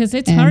 Yeah, because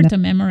it's hard to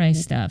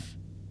memorize stuff.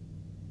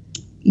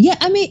 Yeah,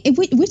 I mean,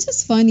 which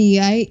is funny.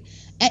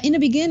 In the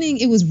beginning,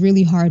 it was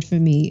really hard for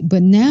me,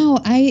 but now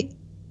it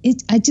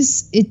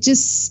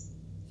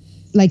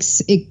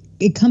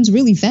comes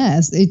really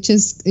fast.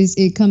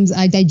 It comes.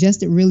 I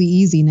digest it really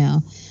easy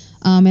now.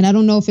 And I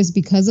don't know if it's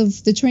because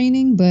of the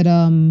training, but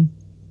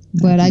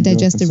I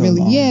digest it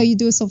really. Yeah, you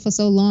do it for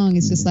so long.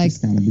 It's just like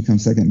kind of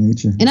becomes second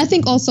nature. And I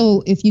think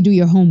also if you do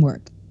your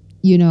homework,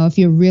 if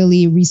you're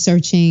really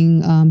researching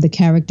the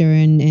character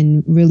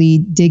and really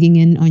digging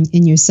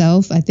in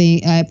yourself, I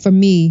think for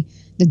me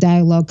the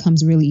dialogue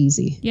comes really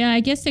easy. Yeah,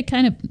 I guess they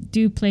kind of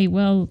do play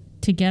well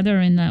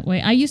together in that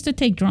way. I used to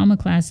take drama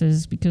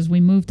classes because we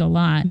moved a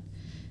lot,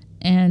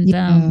 and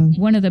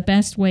one of the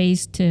best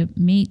ways to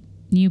meet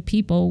new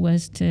people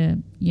was to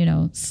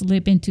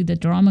slip into the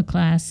drama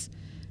class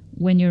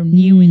when you're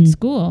new in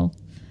school,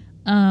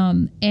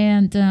 and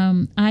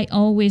I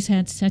always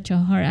had such a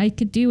hard. I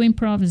could do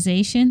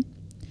improvisation,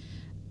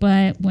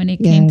 but when it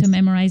came to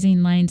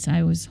memorizing lines,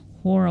 I was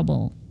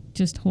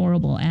just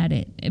horrible at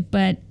it.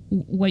 But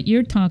what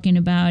you're talking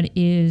about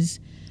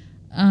is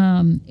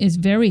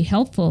very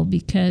helpful,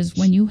 because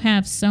when you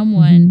have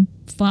someone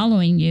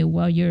following you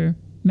while you're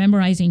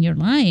memorizing your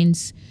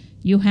lines,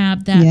 you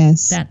have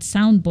that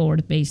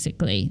soundboard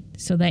basically,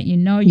 so that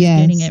you're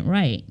getting it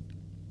right.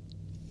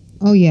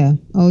 Oh yeah.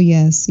 Oh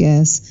yes.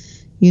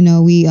 We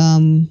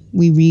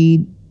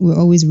read. We're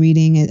always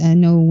reading. I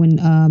know when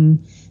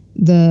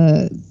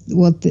the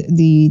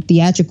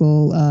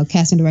theatrical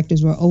casting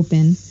directors were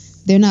open.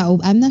 They're not.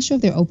 I'm not sure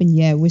if they're open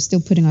yet. We're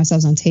still putting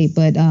ourselves on tape,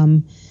 but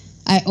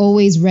I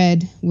always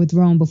read with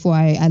Rome before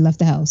I left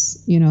the house.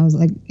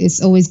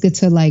 It's always good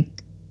to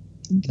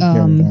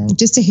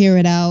just to hear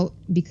it out,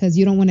 because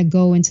you don't want to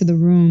go into the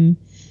room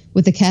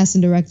with the casting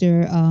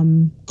director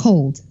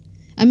cold.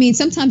 I mean,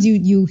 sometimes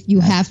you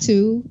have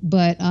to,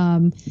 but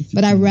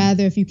I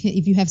rather if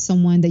you have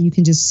someone that you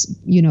can just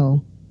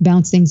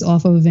bounce things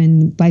off of,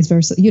 and vice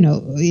versa.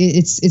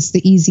 It's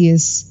the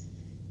easiest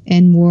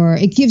and more.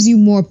 It gives you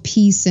more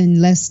peace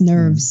and less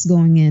nerves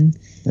going in.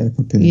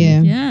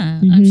 Yeah,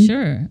 I'm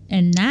sure.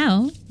 And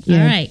now, all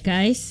right,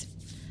 guys.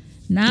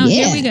 Now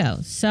here we go.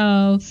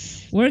 So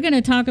we're going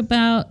to talk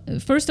about,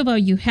 first of all,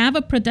 you have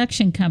a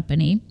production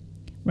company,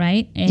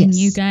 right? And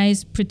you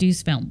guys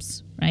produce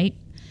films, right?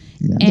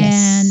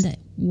 Yes. And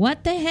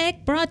what the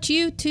heck brought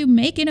you to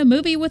making a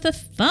movie with a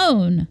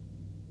phone?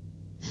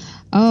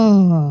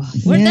 Oh,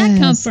 where'd that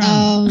come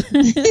from?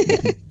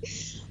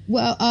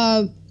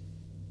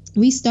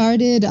 We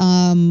started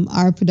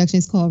our production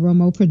is called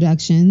Romo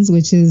Productions,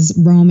 which is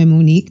Rome and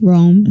Monique.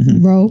 Romo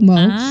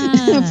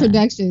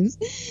Productions.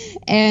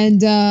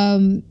 And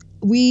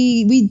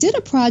we did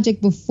a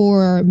project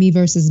before Me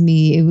Versus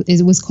Me.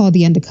 It was called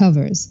The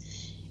Undercovers.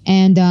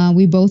 And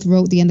we both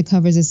wrote The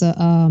Undercovers.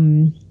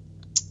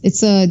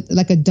 It's a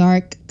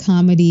dark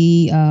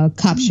comedy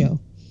cop show.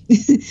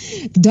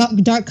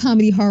 dark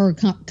comedy horror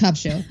cop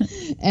show.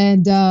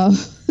 And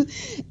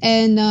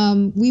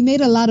we made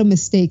a lot of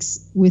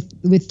mistakes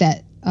with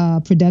that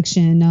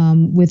production,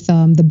 with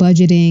the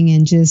budgeting,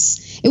 and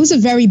it was a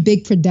very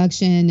big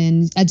production,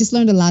 and I just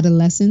learned a lot of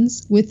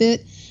lessons with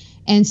it.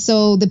 And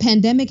so the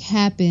pandemic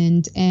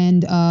happened,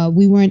 and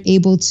we weren't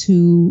able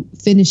to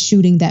finish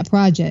shooting that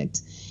project.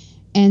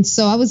 And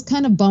so I was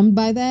kind of bummed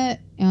by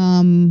that.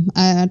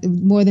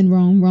 More than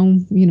Rome.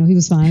 Rome, he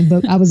was fine,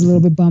 but I was a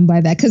little bit bummed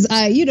by that, because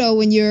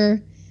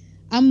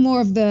I'm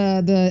more of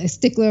the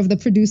stickler of the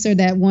producer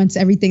that wants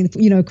everything,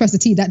 cross the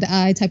T, dot the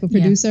I type of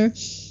producer.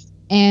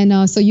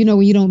 And so,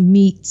 when you don't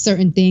meet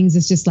certain things,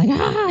 it's just like,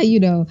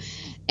 and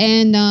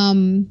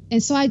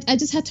so I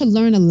just had to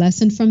learn a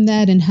lesson from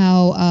that, and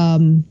how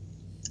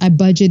we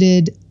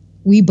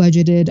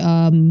budgeted,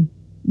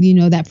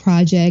 that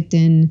project,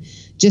 and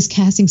just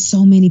casting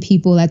so many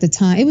people at the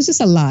time. It was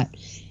just a lot.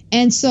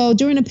 And so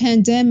during the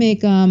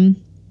pandemic, when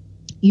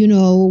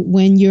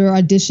you're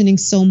auditioning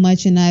so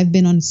much, and I've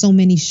been on so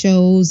many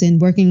shows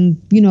and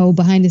working,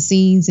 behind the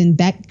scenes and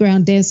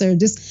background dancer,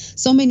 just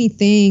so many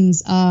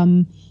things.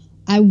 I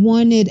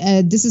wanted,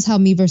 this is how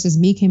Me Versus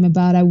Me came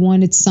about. I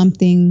wanted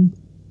something,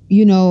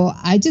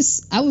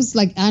 I was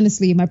like,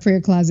 honestly, in my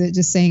prayer closet,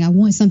 just saying, I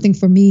want something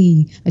for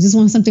me. I just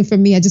want something for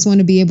me. I just want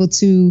to be able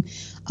to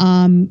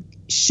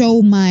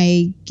show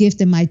my gift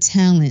and my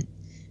talent,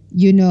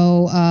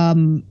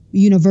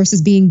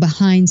 versus being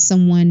behind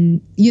someone,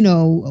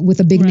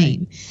 with a big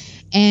name.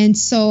 And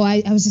so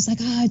I was just like,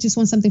 I just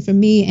want something for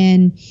me.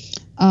 And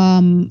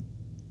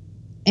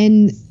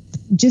and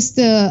just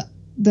the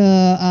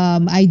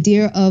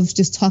idea of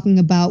just talking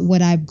about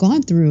what I've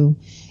gone through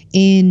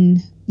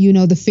in,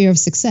 the fear of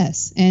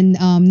success. And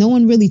no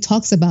one really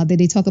talks about that.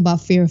 They talk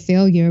about fear of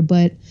failure,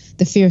 but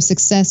the fear of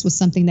success was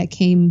something that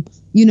came,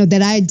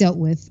 that I dealt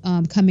with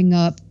coming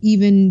up,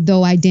 even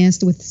though I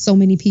danced with so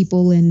many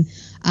people and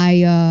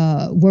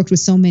I worked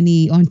with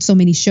on so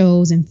many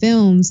shows and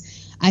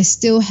films. I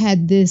still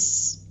had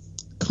this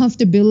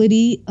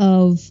comfortability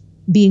of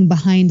being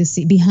behind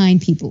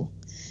people.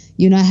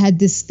 I had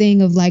this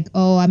thing of like,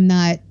 oh, I'm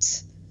not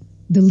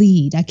the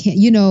lead. I can't,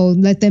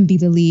 let them be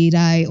the lead.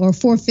 Or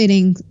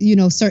forfeiting,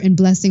 certain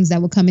blessings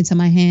that would come into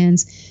my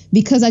hands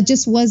because I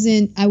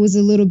was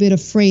a little bit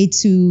afraid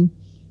to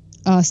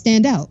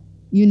stand out,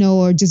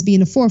 or just be in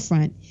the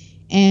forefront.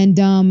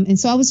 And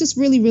so I was just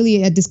really,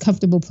 really at this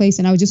comfortable place,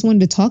 and I just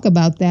wanted to talk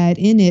about that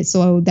in it.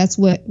 So that's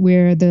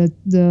where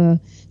the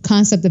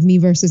concept of Me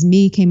Versus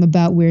Me came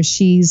about, where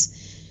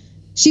she's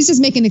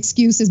just making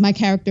excuses. My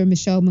character,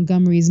 Michelle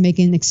Montgomery, is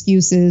making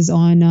excuses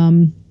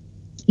on,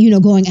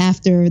 going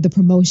after the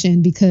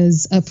promotion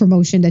because a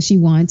promotion that she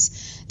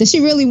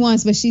really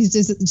wants, but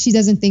she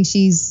doesn't think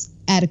she's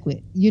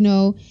adequate,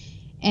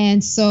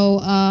 And so,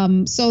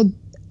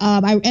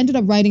 I ended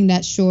up writing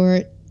that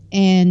short,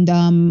 and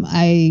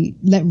I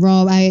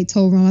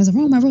told Rome, I was like,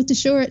 Rome, I wrote the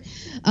short,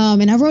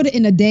 and I wrote it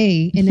in a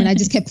day, and then I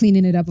just kept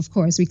cleaning it up. Of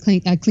course, I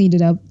cleaned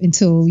it up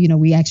until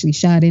we actually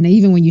shot it. And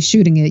even when you're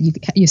shooting it,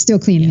 you're still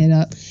cleaning it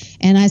up.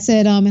 And I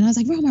said, and I was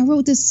like, Rome, I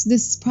wrote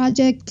this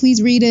project. Please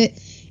read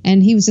it.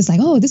 And he was just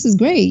like, oh, this is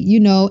great,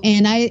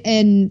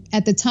 And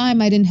at the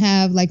time, I didn't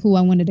have like who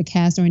I wanted to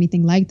cast or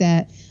anything like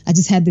that. I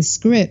just had this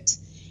script,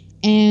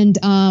 and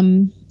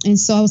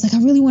so I was like,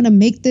 I really want to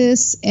make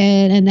this.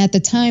 And at the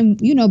time,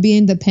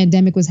 being the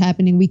pandemic was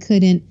happening, we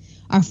couldn't.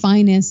 Our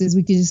finances,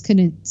 we just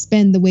couldn't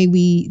spend the way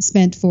we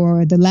spent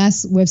for the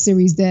last web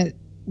series that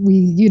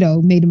we,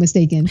 made a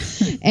mistake in.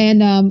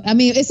 And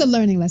it's a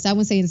learning lesson. I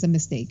wouldn't say it's a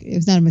mistake.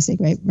 It's not a mistake,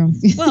 right?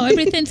 Well,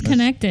 everything's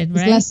connected,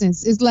 right?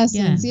 It's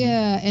lessons.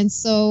 Yeah. And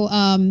so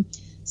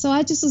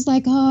I just was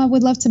like, oh, I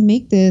would love to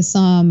make this.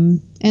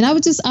 And I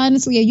would just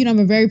honestly, I'm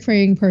a very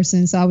praying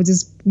person. So I would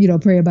just,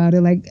 pray about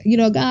it. Like,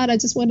 God, I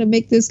just want to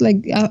make this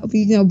like,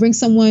 bring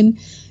someone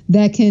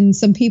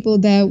some people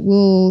that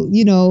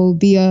will,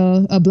 be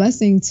a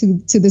blessing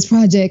to this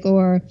project,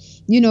 or,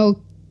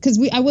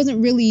 because I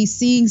wasn't really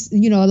seeing,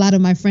 a lot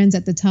of my friends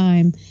at the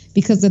time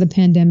because of the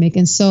pandemic.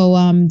 And so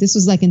this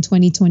was like in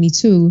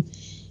 2022.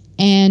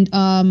 And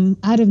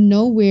out of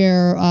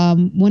nowhere,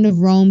 one of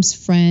Rome's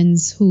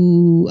friends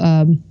who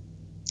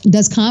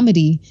does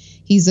comedy,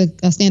 he's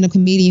a stand-up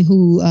comedian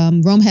who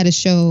Rome had a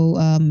show.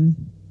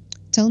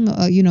 Tell him,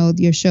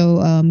 your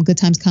show, Good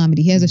Times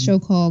Comedy. He has a show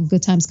called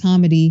Good Times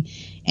Comedy.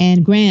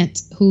 And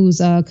Grant,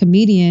 who's a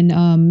comedian,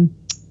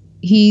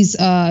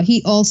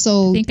 he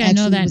also I think I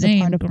know that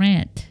name,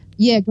 Grant.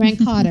 Yeah, Grant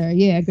Carter.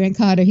 Yeah, Grant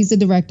Carter. He's the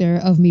director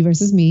of Me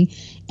Versus Me.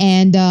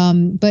 And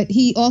but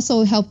he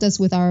also helped us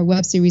with our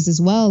web series as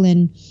well.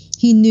 And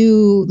he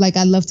knew like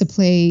I love to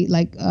play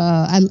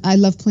I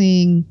love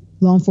playing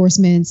law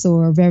enforcement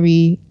or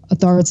very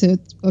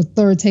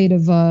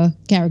authoritative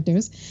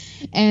characters.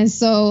 And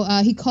so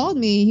he called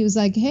me. He was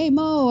like, "Hey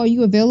Mo, are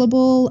you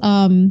available?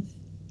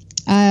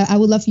 I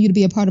would love for you to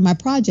be a part of my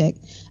project.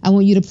 I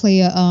want you to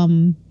play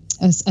a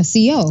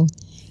CO."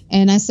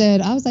 And I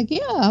was like,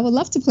 yeah, I would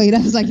love to play it. I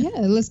was like,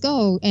 yeah, let's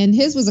go. And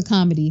his was a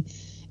comedy.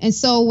 And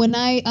so when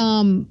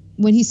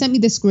he sent me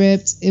the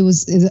script, it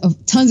was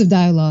tons of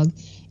dialogue.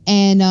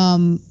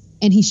 And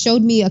he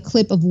showed me a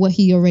clip of what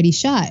he already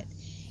shot.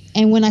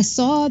 And when I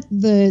saw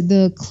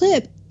the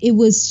clip, it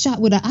was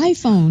shot with an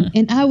iPhone.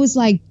 And I was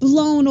like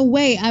blown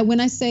away. When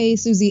I say,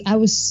 Susie, I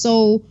was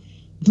so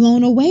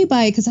blown away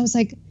by it because I was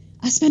like,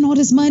 I spent all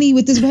this money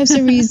with this web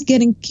series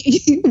getting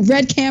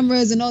red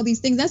cameras and all these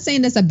things. Not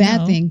saying that's a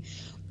bad thing.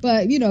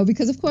 But,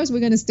 because of course we're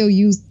going to still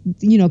use,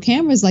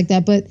 cameras like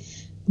that.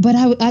 But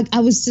I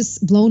was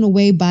just blown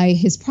away by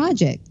his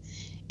project.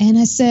 And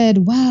I said,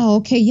 wow,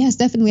 okay, yes,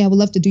 definitely. I would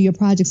love to do your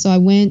project. So I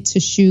went to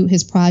shoot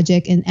his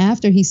project. And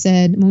after he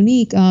said,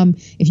 Monique,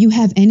 if you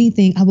have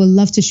anything, I would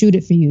love to shoot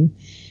it for you.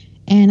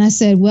 And I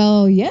said,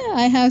 well, yeah,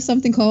 I have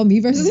something called Me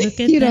Versus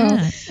Me.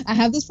 I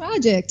have this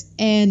project.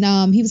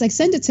 And he was like,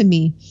 send it to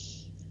me.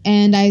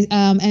 And I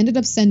ended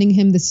up sending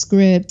him the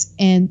script.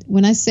 And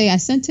when I say I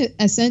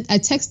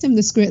texted him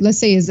the script, let's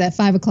say it's at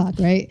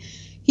 5:00, right?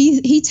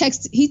 He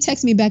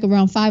texted me back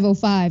around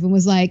 5:05 and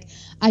was like,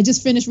 I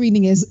just finished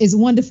reading it. It's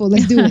wonderful.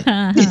 Let's do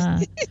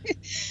it.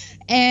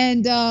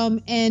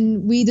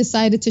 And we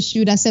decided to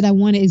shoot. I said, I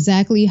want it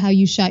exactly how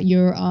you shot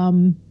your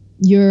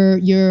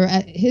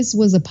his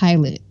was a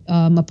pilot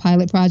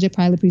project,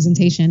 pilot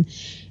presentation.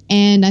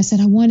 And I said,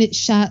 I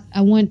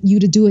want you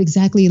to do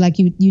exactly like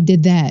you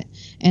did that.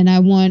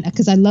 And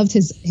because I loved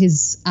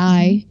his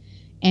eye,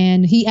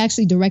 and he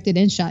actually directed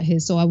and shot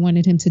his. So I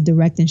wanted him to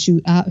direct and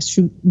shoot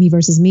Me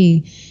Versus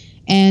Me.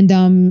 And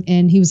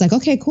he was like,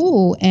 okay,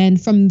 cool. And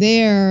from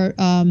there,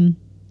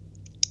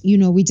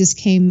 we just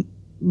came,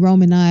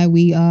 Rome and I,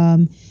 we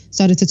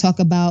started to talk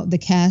about the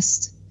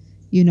cast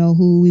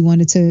who we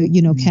wanted to,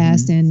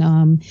 cast. And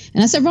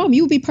I said, Rome,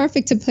 you would be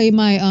perfect to play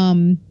my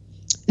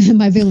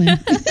my villain. I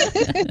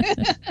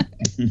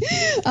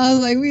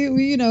was like, we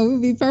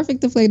would be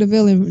perfect to play the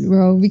villain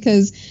role,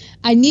 because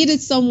I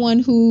needed someone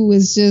who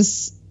was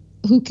just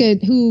who could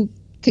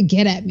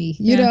get at me,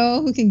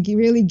 who can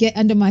really get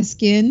under my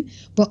skin,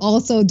 but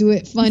also do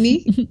it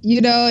funny,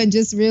 and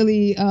just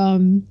really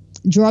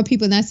draw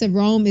people. And I said,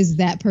 Rome is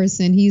that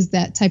person. He's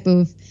that type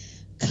of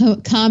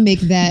comic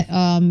that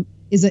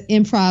is an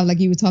improv, like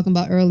you were talking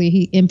about earlier.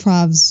 He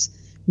improvs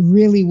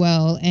really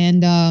well,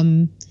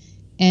 and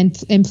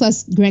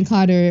plus Grant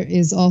Carter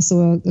is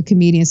also a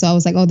comedian. So I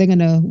was like, oh, they're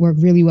gonna work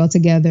really well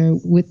together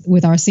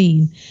with our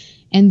scene.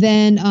 And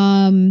then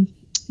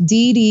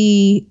Dee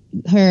Dee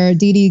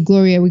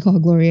Gloria, we call her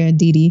Gloria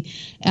Dee Dee.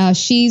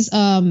 She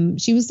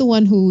was the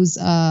one who's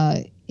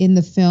in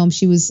the film.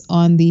 She was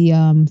on the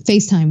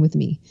FaceTime with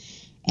me.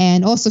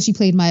 And also she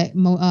played my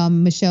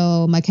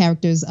Michelle, my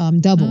character's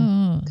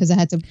double, because I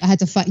had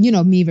to fight,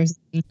 me versus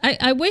me.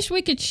 I wish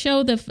we could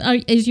show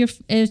is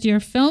your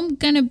film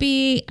gonna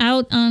be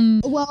out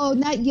on? Well,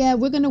 not yet.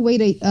 We're gonna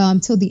wait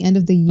till the end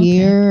of the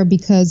year,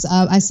 because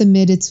I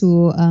submitted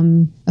to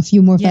a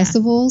few more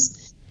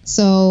festivals.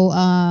 So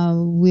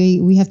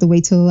we have to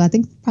wait till I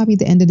think probably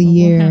the end of the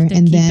year, we'll have to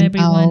and keep then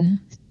everyone.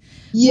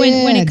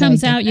 When it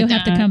comes out, you'll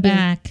have to come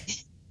back.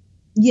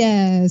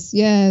 Yes,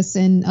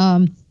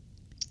 and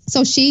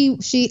so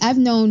I've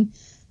known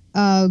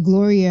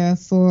Gloria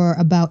for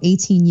about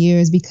 18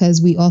 years,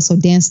 because we also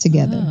danced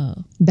together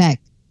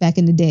back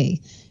in the day,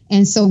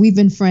 and so we've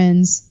been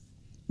friends,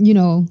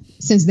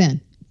 since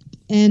then.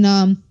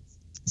 And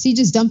she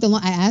just jumped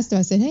along. I asked her,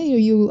 I said, hey, are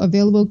you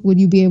available? Would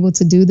you be able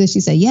to do this?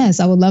 She said, yes,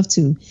 I would love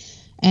to.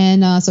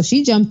 And so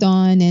she jumped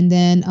on. And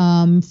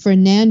then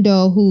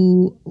Fernando,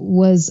 who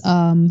was,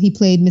 he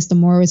played Mr.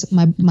 Morris,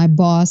 my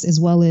boss, as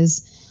well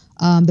as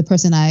the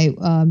person I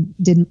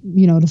did,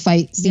 the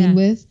fight scene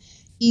with.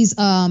 He's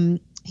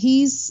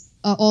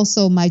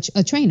also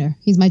a trainer.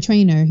 He's my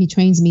trainer. He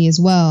trains me as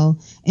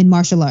well in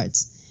martial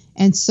arts.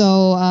 And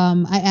so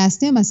I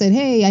asked him, I said,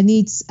 hey, I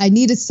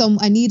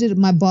needed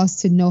my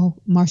boss to know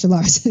martial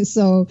arts.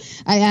 So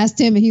I asked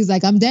him, and he was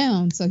like, I'm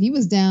down. So he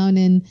was down.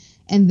 And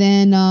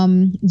then,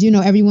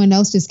 everyone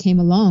else just came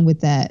along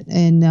with that.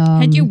 And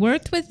had you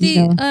worked with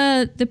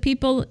the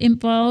people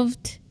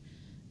involved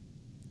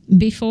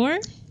before?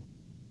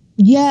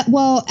 Yeah,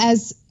 well,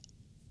 as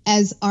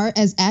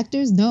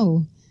actors,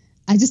 no.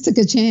 I just took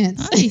a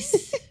chance.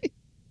 Nice.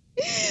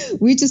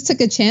 We just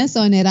took a chance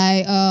on it.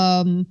 I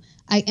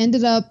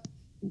ended up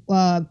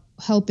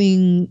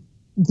helping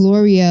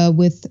Gloria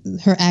with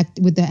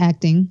the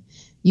acting,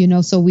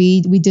 so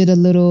we did a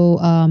little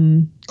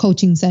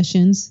coaching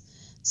sessions.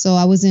 So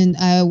I had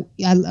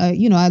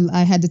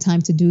the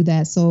time to do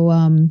that.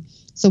 So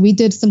we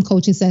did some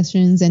coaching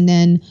sessions, and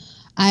then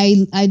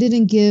I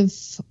didn't give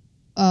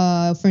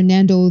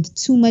Fernando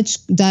too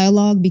much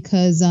dialogue,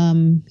 because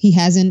he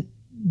hasn't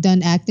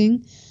done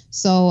acting.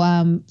 So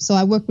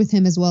I worked with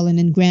him as well, and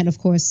then Grant, of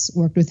course,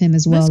 worked with him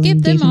as well. Let's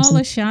give them all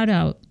a shout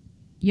out,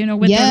 with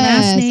their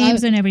last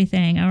names and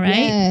everything. All right,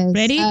 yes,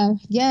 ready?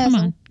 Yes. Come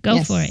on,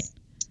 go for it.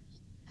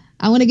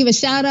 I want to give a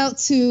shout out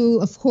to,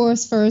 of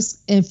course,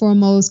 first and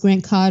foremost,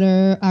 Grant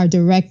Carter, our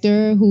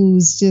director,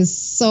 who's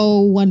just so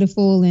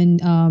wonderful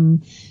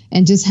and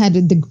just had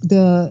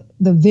the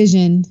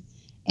vision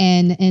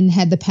and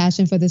had the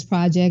passion for this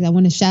project. I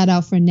want to shout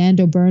out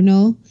Fernando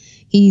Berno.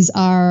 He's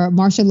our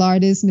martial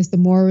artist, Mr.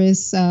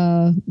 Morris,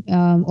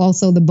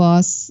 also the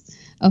boss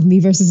of Me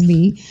versus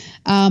Me.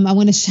 I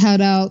want to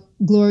shout out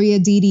Gloria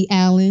Dee Dee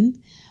Allen,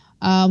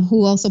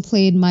 who also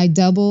played my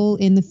double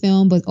in the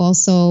film, but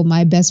also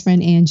my best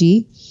friend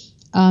Angie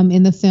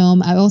in the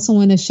film. I also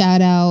want to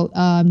shout out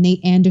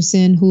Nate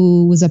Anderson,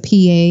 who was a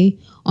PA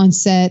on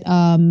set.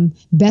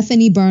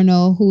 Bethany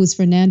Berno, who was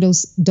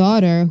Fernando's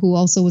daughter, who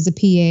also was a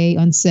PA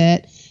on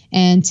set.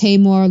 And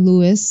Tamar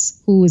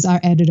Lewis, who was our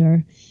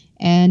editor.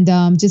 And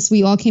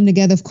we all came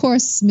together. Of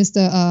course,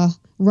 Mr.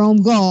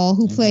 Rome Gall,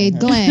 who played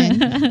Glenn,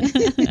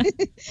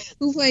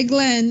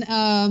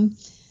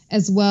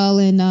 as well.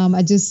 And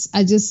I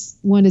just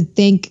want to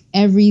thank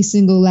every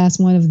single last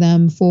one of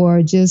them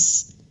for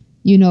just,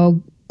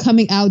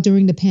 coming out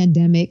during the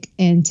pandemic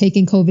and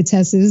taking COVID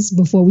tests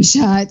before we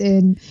shot,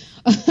 and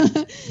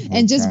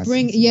and just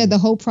the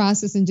whole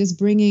process, and just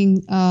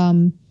bringing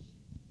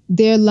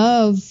their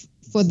love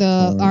for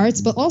the arts,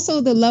 but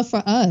also the love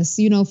for us,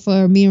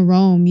 for me and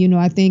Rome.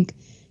 I think,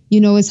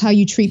 it's how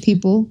you treat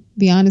people.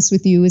 Be honest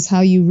with you, is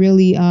how you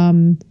really,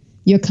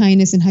 your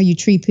kindness and how you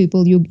treat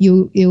people,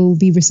 it'll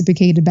be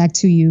reciprocated back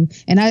to you.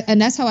 And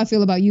that's how I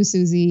feel about you,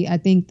 Susie. I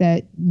think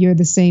that you're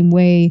the same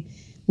way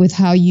with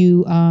how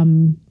you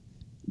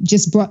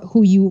just brought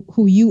who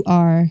you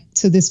are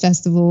to this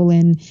festival,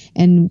 and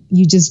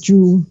you just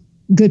drew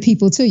good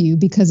people to you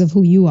because of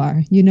who you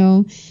are,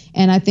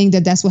 and I think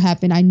that that's what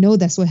happened. I know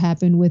that's what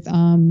happened with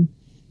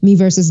Me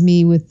versus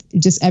Me, with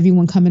just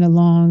everyone coming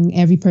along,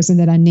 every person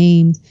that I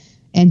named,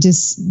 and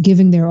just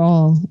giving their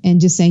all, and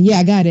just saying, yeah,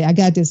 I got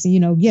this,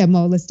 yeah,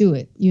 Mo, let's do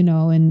it,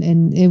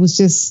 and it was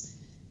just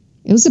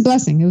it was a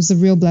blessing. It was a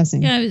real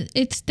blessing. Yeah,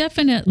 it's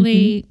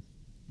definitely,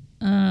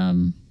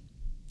 there's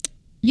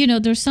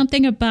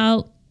something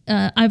about,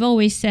 I've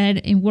always said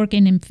in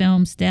working in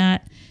films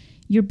that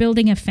you're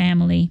building a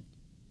family,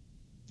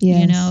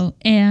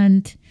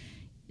 and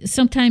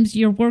sometimes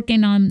you're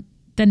working on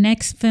the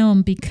next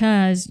film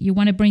because you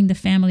want to bring the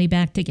family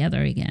back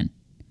together again.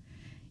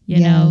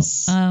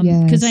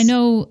 Because I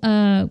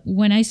know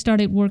when I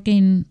started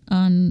working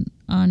on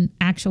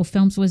actual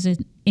films was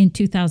in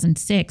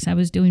 2006. I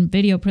was doing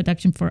video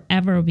production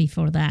forever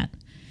before that.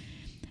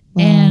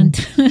 Wow.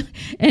 And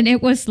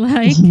it was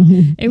like,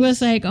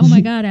 oh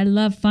my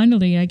God,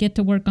 finally I get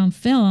to work on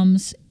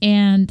films.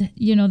 And,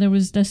 there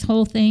was this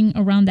whole thing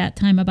around that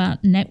time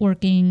about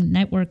networking.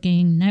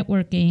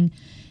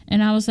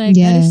 And I was like,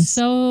 that is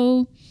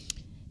so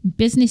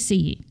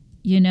businessy.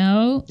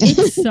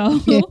 It's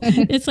so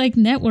it's like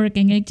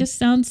networking. It just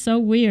sounds so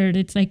weird.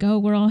 It's like, oh,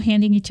 we're all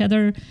handing each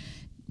other,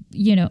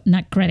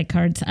 not credit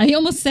cards. I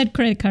almost said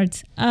credit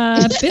cards,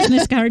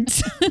 business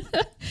cards.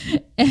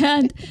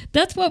 And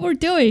that's what we're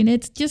doing.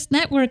 It's just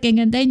networking.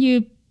 And then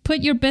you put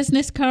your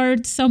business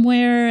card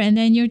somewhere and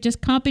then you're just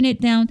copying it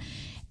down.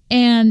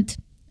 And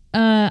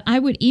I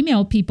would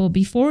email people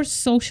before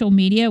social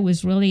media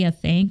was really a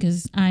thing,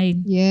 because I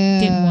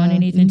didn't want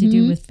anything to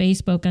do with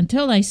Facebook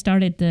until I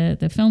started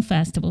the film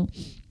festival.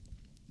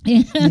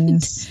 And,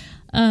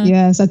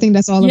 yes, I think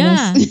that's all of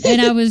us.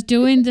 And I was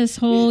doing this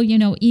whole,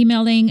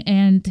 emailing,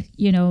 and,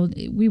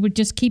 we would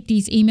just keep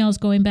these emails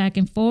going back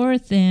and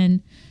forth.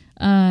 And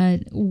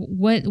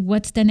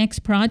what's the next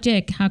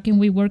project? How can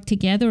we work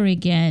together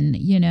again?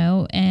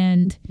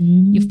 And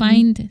you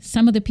find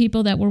some of the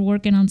people that were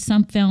working on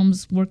some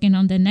films working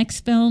on the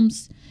next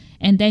films,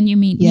 and then you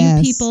meet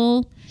new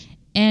people,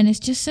 and it's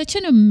just such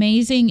an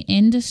amazing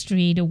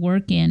industry to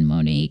work in,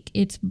 Monique.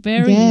 It's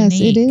very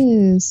unique.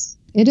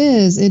 It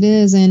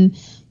is. And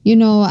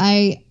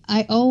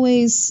I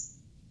always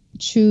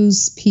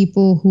choose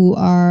people who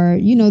are,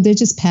 they're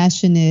just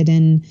passionate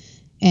and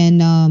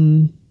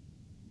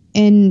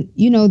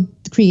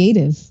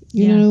creative,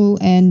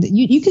 and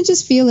you can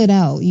just feel it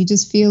out. You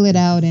just feel it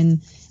out,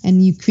 and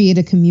you create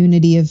a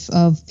community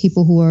of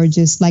people who are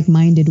just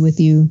like-minded with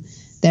you,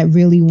 that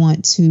really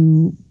want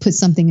to put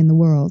something in the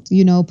world,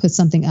 put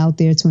something out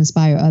there to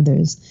inspire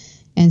others.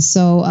 And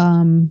so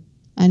I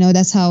know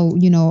that's how,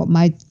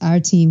 our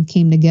team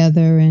came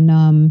together,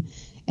 and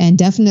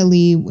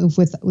definitely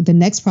with the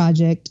next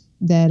project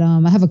that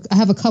I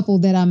have a couple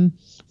that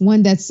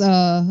one that's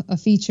a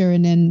feature,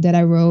 and then that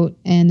I wrote,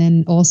 and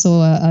then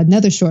also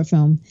another short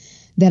film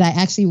that I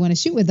actually want to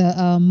shoot with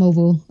a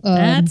mobile.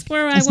 That's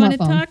where I want to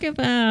talk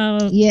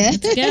about. Yeah,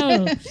 let's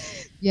go.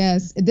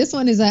 Yes, this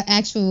one is an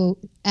actual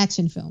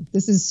action film.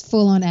 This is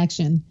full on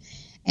action,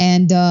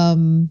 and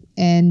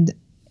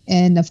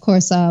of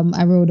course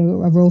I wrote a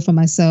role for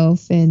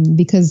myself, and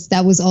because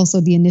that was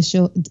also the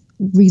initial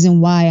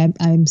reason why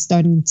I'm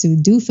starting to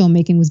do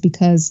filmmaking, was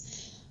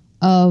because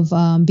of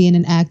being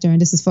an actor. And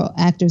this is for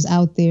actors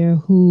out there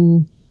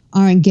who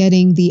aren't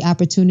getting the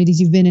opportunities.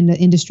 You've been in the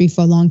industry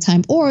for a long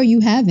time, or you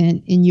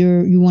haven't, and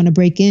you want to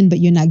break in, but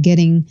you're not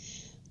getting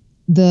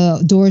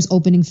the doors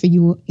opening for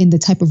you in the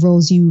type of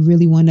roles you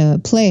really want to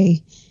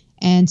play.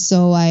 And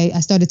so I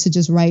started to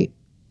just write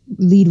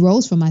lead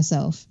roles for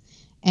myself,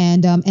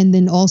 and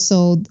then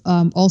also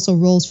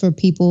roles for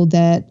people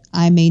that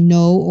I may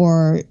know,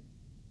 or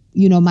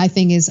my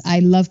thing is I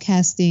love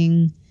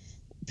casting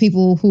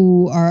people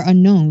who are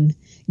unknown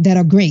that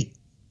are great,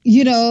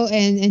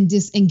 and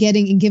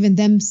giving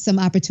them some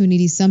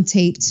opportunities, some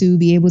tape to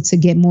be able to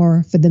get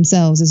more for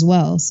themselves as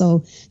well.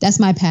 So that's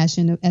my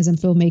passion as a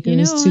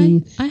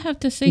filmmaker. I have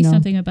to say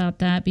something about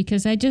that,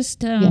 because I just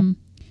kind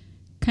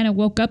of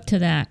woke up to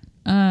that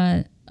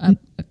a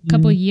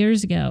couple of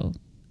years ago.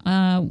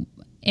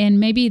 And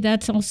maybe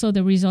that's also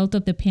the result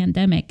of the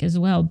pandemic as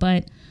well.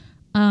 But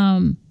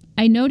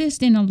I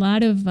noticed in a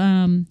lot of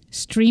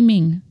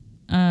streaming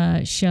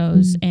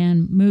shows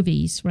and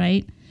movies,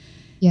 right?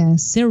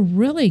 Yes. They're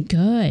really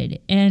good.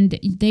 And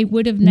they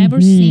would have never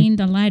seen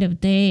the light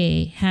of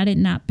day had it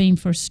not been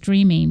for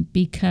streaming,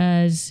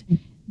 because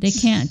they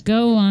can't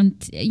go on,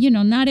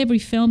 not every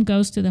film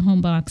goes to the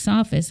home box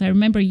office. I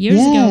remember years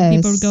ago,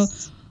 people would go,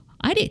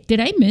 did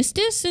I miss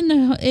this in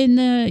the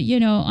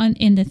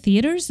in the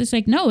theaters? It's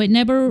like, no, it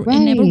never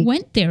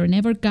went there. It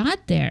never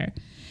got there.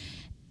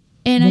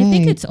 And I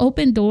think it's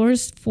opened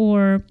doors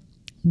for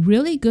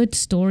really good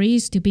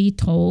stories to be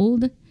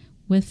told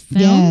with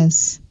film,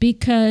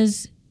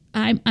 because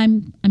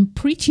I'm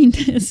preaching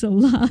this a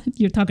lot.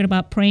 You're talking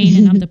about praying,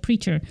 and I'm the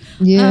preacher.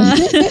 Yeah.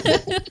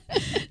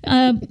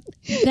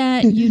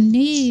 That you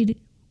need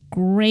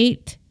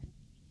great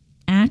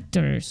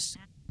actors.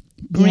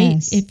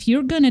 If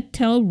you're going to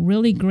tell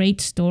really great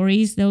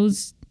stories,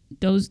 those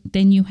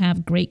then you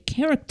have great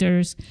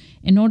characters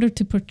in order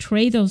to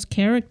portray those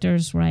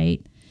characters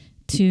right,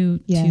 to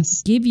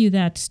give you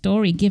that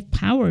story, give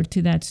power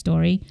to that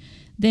story.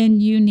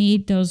 Then you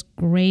need those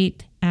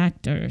great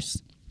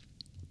actors.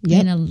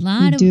 And a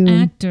lot of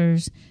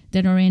actors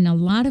that are in a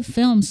lot of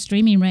films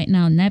streaming right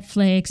now,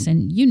 Netflix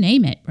and you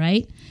name it,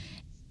 right?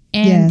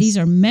 And these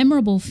are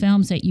memorable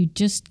films that you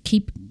just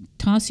keep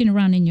tossing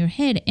around in your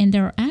head. And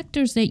there are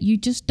actors that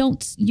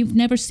you've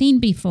never seen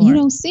before. You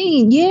don't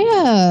see.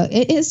 Yeah.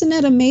 Isn't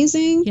that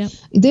amazing? Yep.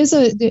 There's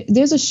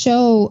a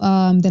show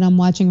that I'm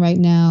watching right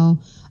now.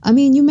 I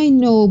mean, you may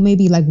know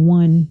maybe like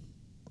one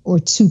or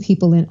two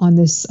people on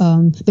this,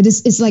 but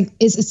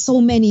it's so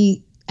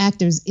many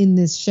actors in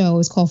this show.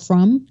 It's called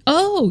From.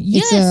 Oh,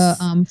 yes.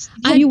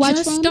 Have you watched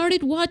just From?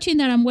 Started watching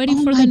that. I'm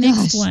waiting for the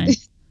next one.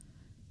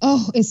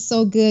 Oh, it's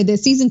so good. The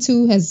season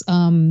 2 has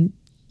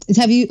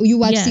have you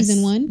watched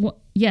season 1?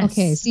 Well, yes.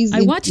 Okay.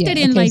 I watched it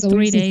in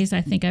 3 days.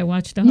 I think I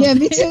watched the whole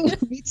me too.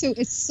 Me too.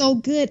 It's so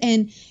good.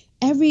 And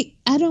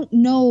I don't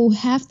know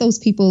half those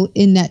people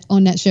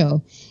on that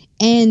show.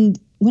 And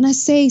when I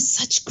say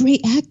such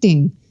great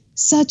acting,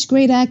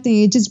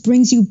 it just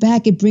brings you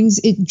back.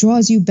 It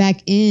draws you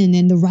back in,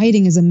 and the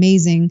writing is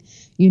amazing,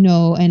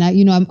 and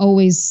I'm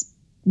always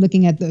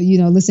looking at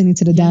listening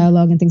to the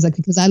dialogue and things like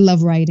that because I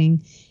love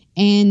writing,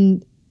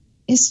 and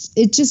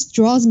it just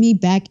draws me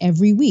back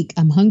every week.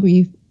 I'm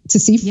hungry to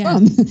see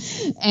From,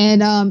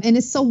 and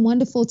it's so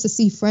wonderful to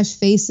see fresh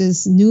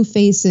faces, new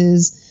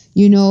faces,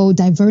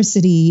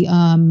 diversity.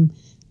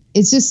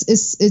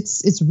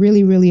 It's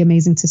really, really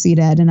amazing to see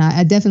that. And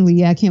I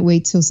definitely, I can't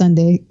wait till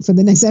Sunday for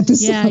the next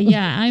episode.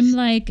 Yeah.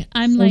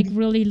 I'm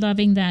really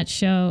loving that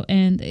show.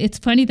 And it's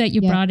funny that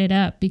you brought it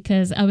up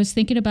because I was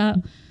thinking about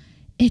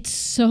it's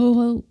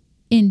so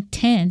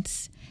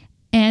intense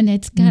and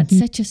it's got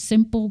such a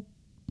simple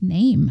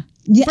name.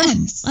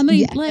 Yes. From. I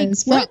mean,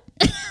 what?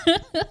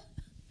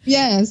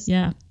 Yes.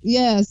 Yeah.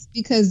 Yes,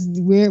 because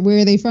where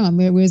are they from?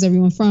 Where's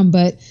everyone from?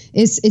 But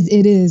it's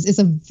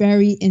a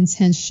very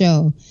intense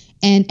show,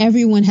 and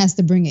everyone has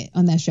to bring it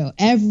on that show.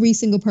 Every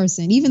single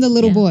person, even the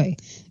little boy.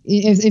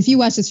 If you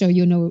watch the show,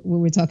 you'll know what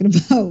we're talking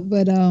about.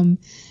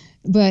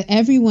 But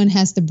everyone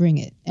has to bring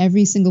it.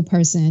 Every single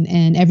person,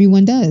 and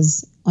everyone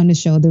does on the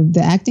show.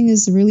 The acting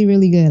is really,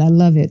 really good. I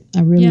love it.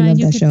 I really love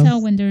that show. Yeah, you can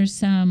tell when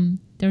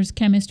there's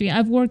chemistry.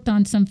 I've worked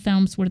on some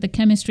films where the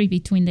chemistry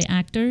between the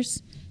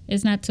actors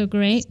is not so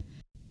great.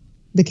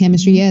 The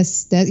chemistry,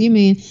 yes. That you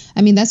mean.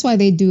 I mean, that's why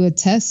they do a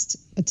test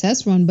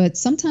run. But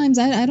sometimes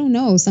I don't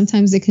know.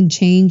 Sometimes it can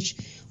change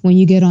when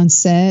you get on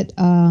set.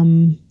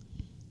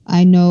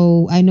 I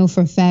know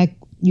for a fact.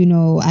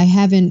 I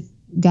haven't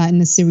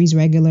gotten a series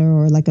regular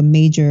or like a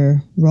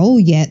major role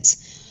yet.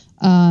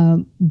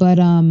 But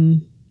I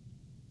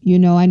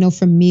know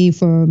for me,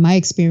 for my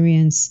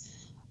experience,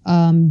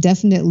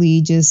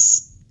 definitely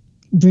just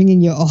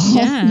bringing your all,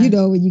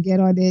 when you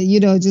get on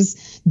it,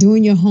 just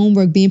doing your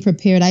homework, being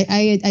prepared.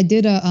 I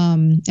did a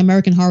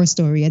American Horror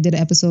Story. I did an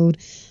episode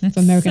for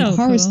American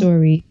Horror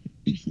Story.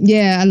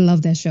 Yeah, I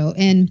love that show.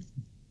 And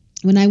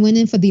when I went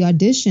in for the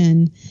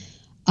audition,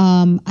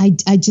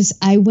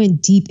 I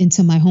went deep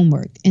into my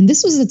homework. And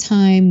this was a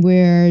time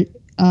where it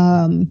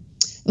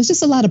was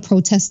just a lot of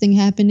protesting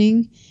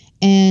happening.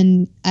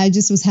 And I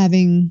just was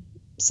having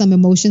some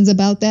emotions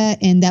about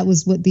that. And that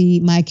was what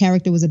my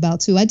character was about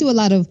too. I do a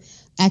lot of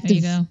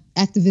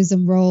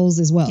activism roles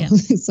as well. Yeah.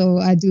 So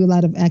I do a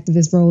lot of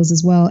activist roles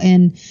as well.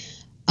 And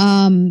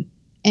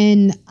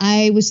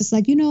I was just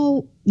like,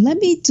 let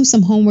me do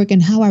some homework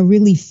and how I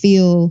really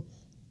feel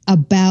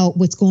about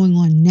what's going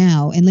on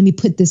now. And let me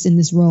put this in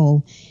this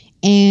role.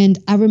 And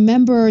I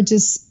remember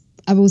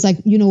I was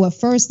like,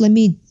 first let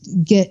me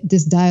get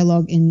this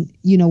dialogue in,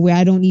 where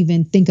I don't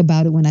even think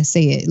about it when I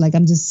say it. Like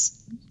I'm just,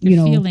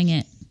 feeling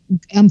it.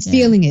 I'm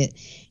feeling it.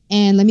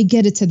 And let me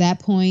get it to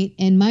that point.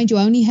 And mind you,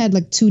 I only had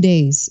like 2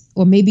 days,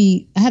 or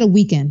maybe I had a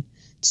weekend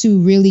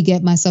to really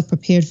get myself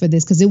prepared for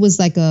this. Cause it was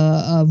like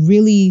a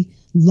really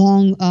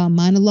long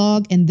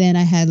monologue. And then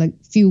I had like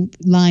few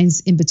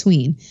lines in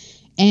between.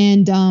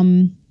 And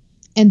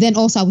then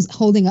also I was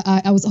holding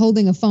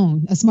a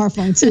phone, a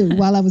smartphone too,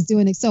 while I was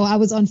doing it. So I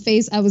was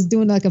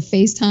doing like a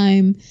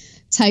FaceTime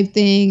type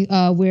thing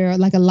where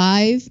like a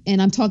live, and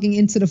I'm talking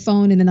into the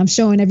phone and then I'm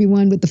showing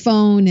everyone with the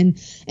phone.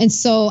 And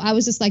so I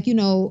was just like,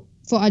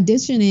 for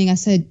auditioning, I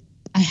said,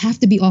 I have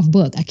to be off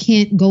book. I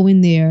can't go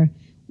in there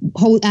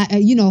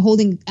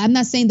holding. I'm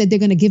not saying that they're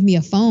going to give me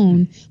a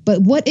phone,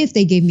 but what if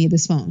they gave me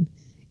this phone?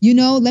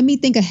 Let me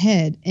think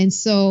ahead. And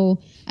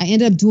so I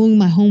ended up doing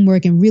my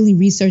homework and really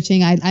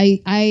researching.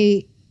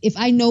 If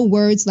I know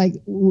words, like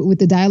with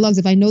the dialogues,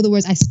 if I know the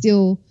words, I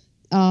still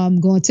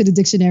go into the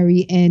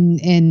dictionary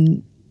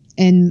and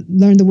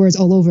learn the words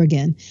all over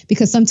again.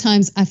 Because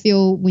sometimes I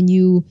feel when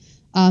you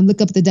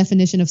look up the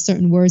definition of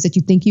certain words that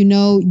you think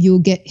you'll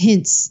get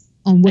hints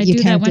on what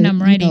your character. I do that when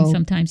I'm writing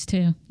sometimes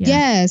too. Yeah.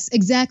 Yes,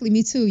 exactly.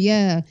 Me too.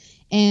 Yeah.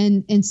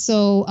 And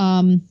so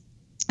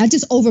I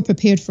just over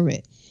prepared for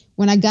it.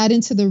 When I got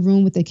into the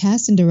room with the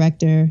casting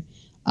director,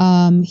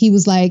 he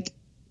was like,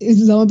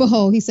 lo and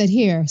behold, he said,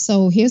 here's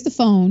the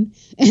phone.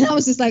 And I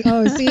was just like,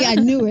 oh, see, I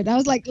knew it. I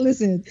was like,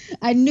 listen,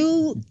 I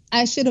knew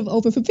I should have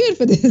over prepared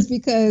for this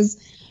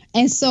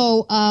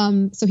so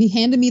he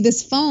handed me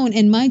this phone,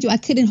 and mind you, I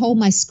couldn't hold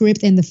my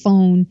script and the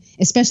phone,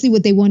 especially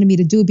what they wanted me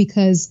to do,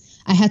 because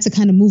I had to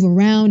kind of move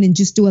around and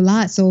just do a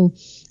lot. So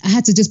I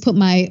had to just put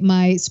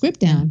my script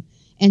down.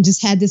 and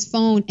just had this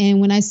phone.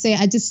 And when I say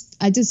I just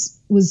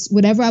was,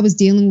 whatever I was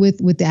dealing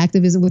with the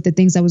activism, with the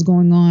things that was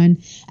going on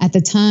at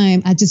the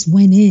time, I just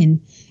went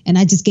in and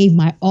I just gave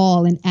my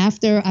all. And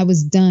after I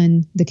was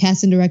done, the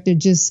casting director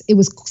it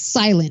was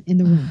silent in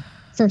the room.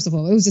 First of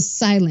all, it was just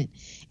silent.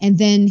 And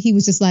then he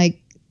was just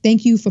like,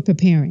 "Thank you for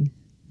preparing."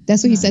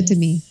 That's what he said to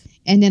me.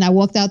 And then I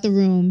walked out the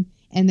room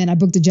and then I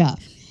booked a job.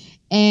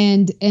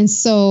 And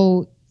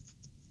so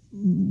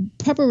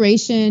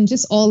preparation,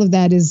 just all of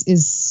that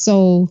is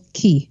so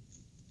key.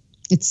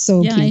 It's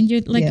so key. And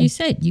you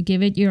said, you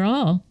give it your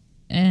all,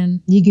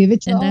 and you give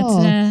it your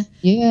all.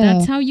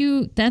 That's how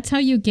you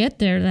get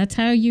there. That's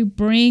how you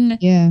bring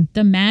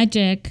the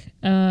magic,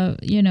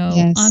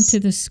 onto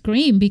the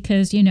screen.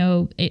 Because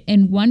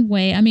in one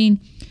way, I mean,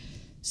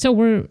 so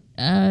we're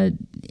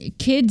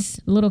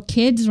little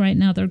kids right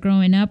now. They're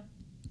growing up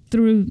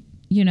through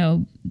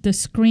the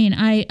screen.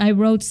 I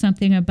wrote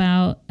something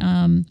about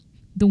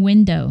the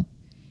window.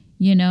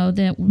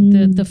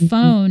 The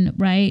phone,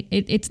 right?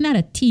 It's not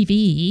a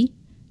TV.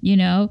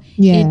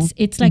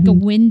 It's like a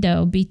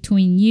window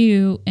between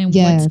you and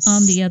what's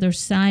on the other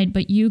side.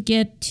 But you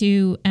get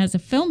to, as a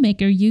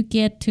filmmaker, you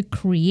get to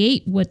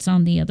create what's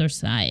on the other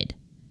side.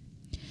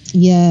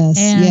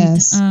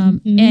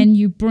 And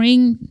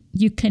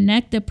you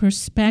connect the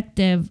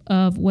perspective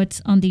of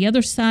what's on the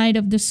other side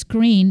of the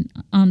screen,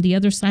 on the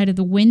other side of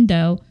the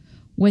window,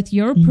 with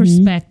your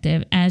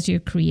perspective as you're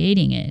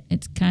creating it.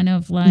 It's kind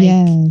of like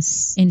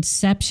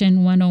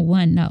Inception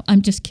 101. No,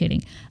 I'm just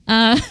kidding.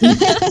 But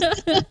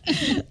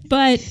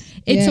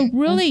it's a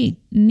really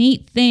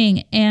neat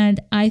thing.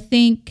 And I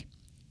think,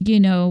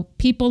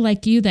 people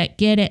like you that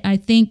get it, I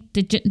think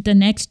the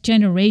next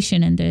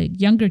generation and the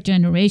younger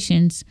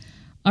generations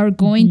are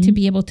going to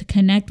be able to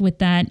connect with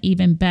that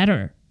even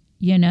better,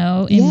 in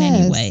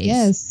many ways.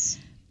 Yes.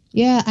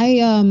 Yeah.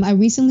 I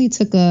recently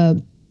took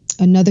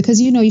another, because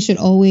you should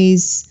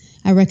always,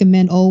 I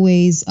recommend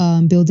always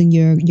building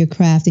your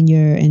craft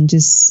and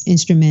just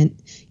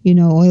instrument,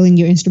 oiling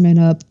your instrument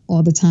up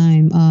all the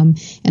time.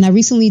 And I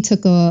recently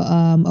took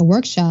a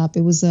workshop.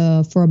 It was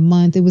for a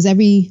month. It was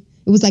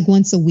like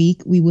once a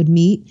week we would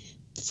meet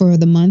for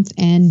the month,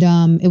 and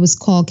it was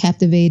called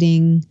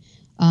Captivating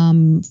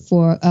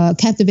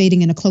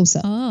Captivating in a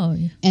Close-Up. Oh.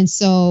 And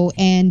so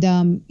and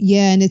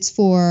it's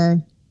for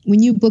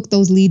when you book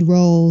those lead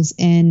roles,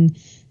 and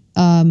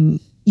on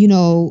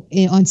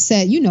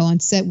set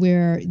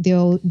where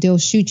they'll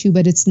shoot you,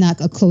 but it's not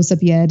a close up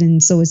yet.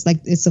 And so it's like,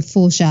 it's a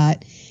full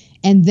shot.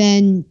 And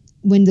then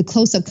when the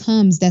close up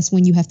comes, that's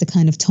when you have to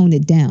kind of tone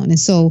it down. And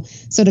so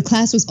the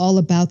class was all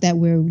about that,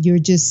 where you're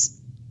just,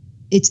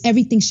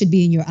 everything should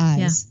be in your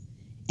eyes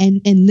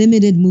and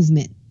limited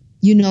movement,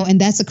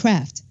 and that's a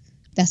craft.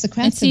 That's a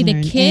craft. And see,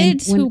 the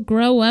kids who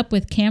grow up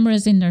with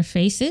cameras in their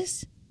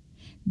faces,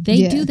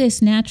 they do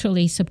this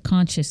naturally,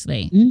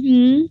 subconsciously.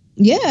 Mm-hmm.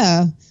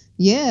 Yeah.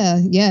 Yeah.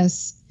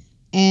 Yes.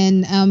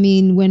 And I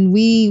mean, when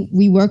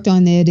we worked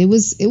on it, it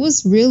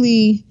was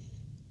really,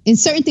 in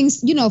certain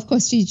things, of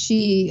course,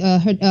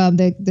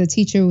 the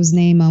teacher was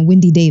named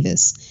Wendy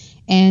Davis.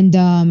 And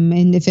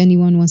if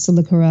anyone wants to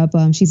look her up,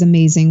 she's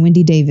amazing,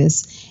 Wendy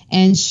Davis.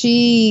 And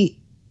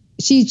she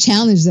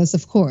challenged us,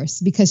 of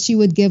course, because she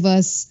would give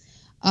us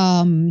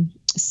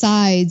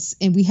sides,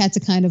 and we had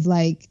to kind of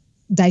like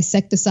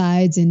dissect the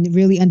sides and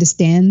really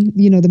understand,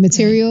 the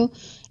material. Right.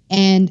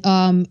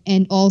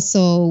 And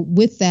also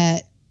with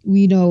that,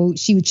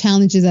 she would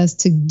challenge us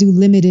to do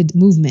limited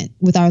movement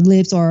with our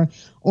lips, or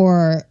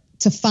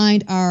to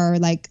find our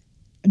like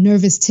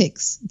nervous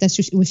tics. That's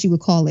what she would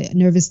call it, a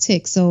nervous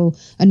tick. So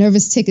a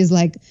nervous tick is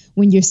like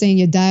when you're saying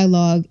your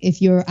dialogue,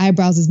 if your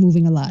eyebrows is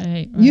moving a lot,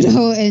 right.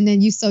 And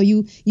then you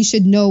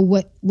should know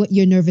what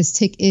your nervous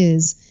tick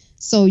is,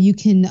 so you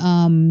can,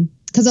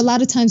 because a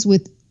lot of times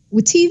with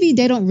TV,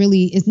 they don't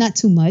really, it's not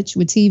too much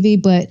with TV,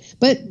 but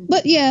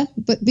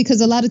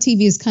because a lot of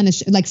TV is kind of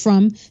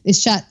it's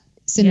shot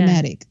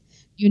cinematic,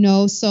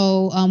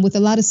 so with a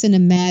lot of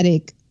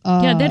cinematic,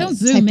 they don't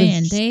zoom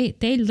in.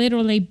 They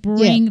literally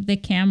bring the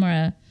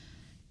camera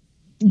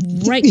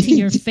right to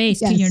your face,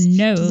 to your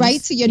nose.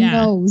 Right to your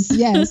nose,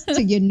 yes,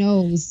 to your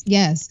nose,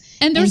 yes.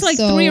 And there's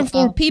 3 or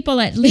 4 people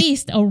at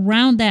least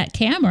around that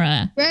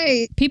camera.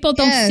 Right. People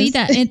don't see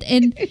that.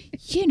 And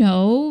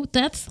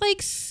that's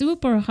like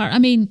super hard. I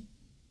mean,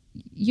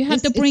 you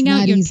have to bring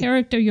out your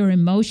character, your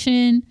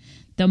emotion,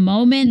 the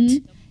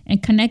moment,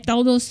 and connect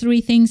all those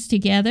 3 things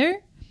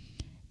together.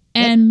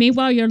 And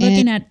meanwhile, you're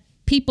looking at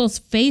people's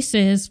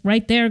faces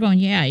right there going,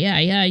 yeah.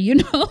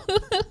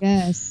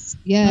 Yes.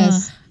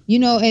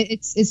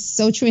 It's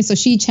so true. And so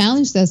she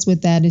challenged us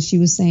with that, and she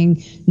was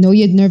saying, know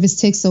your nervous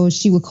tics. So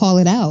she would call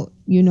it out,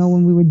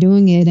 when we were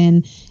doing it.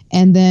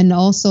 And then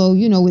also,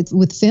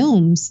 with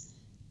films,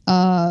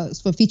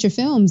 for feature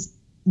films,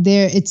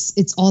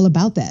 it's all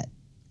about that,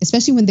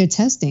 especially when they're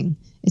testing.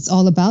 It's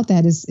all about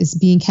that, is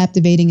being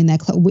captivating in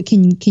that.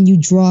 Can you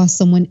draw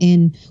someone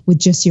in with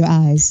just your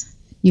eyes?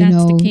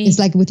 The key. It's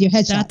like with your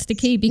headshot. That's the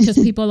key, because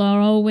people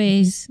are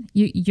always,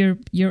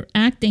 you're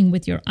acting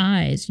with your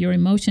eyes. Your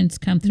emotions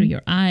come through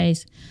your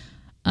eyes.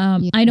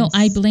 I know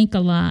I blink a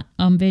lot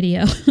on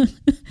video.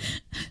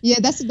 Yeah,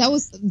 that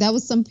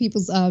was some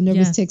people's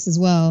nervous tics as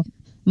well.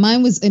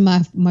 Mine was in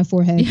my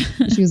forehead.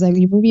 She was like,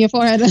 "You moving your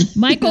forehead?"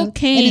 Michael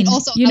Caine.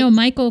 Also,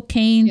 Michael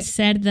Caine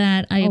said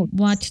that. I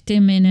watched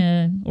him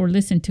or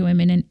listened to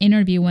him in an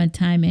interview one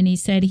time, and he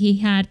said he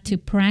had to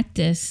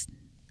practice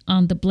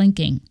on the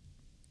blinking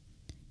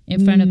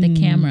in front of the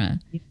camera.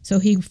 So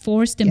he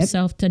forced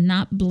himself to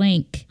not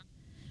blink.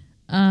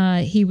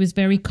 He was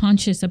very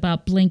conscious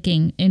about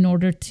blinking in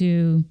order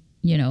to,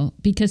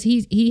 because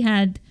he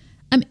had,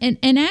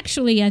 and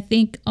actually I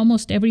think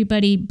almost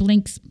everybody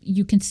blinks.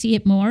 You can see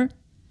it more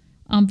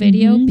on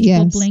video,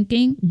 people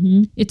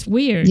blinking. It's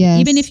weird. Yes.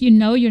 Even if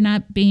you're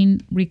not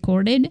being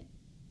recorded.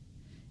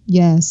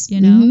 Yes.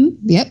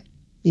 Yep.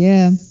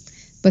 Yeah.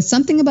 But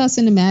something about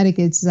cinematic,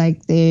 it's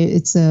like they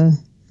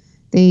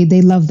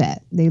love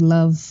that. They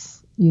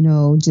love,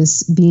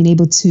 just being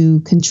able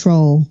to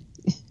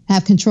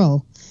have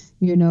control.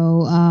 I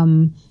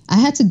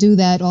had to do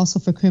that also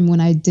for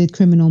when I did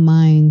Criminal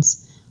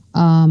Minds.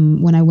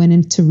 When I went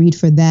in to read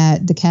for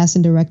that, the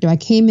casting director, I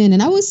came in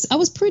and I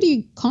was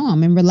pretty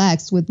calm and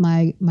relaxed with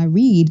my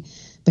read,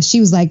 but she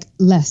was like,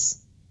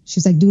 less. She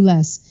was like, do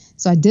less.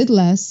 So I did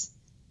less.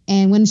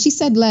 And when she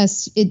said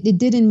less, it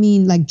didn't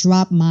mean like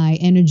drop my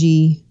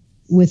energy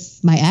with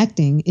my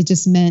acting. It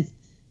just meant,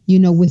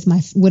 with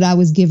what I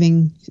was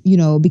giving,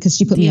 because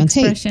she put me on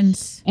tape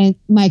and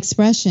my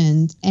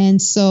expressions.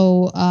 And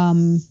so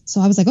I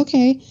was like,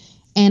 okay.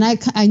 And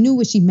I knew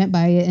what she meant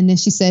by it. And then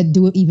she said,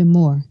 do it even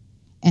more.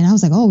 And I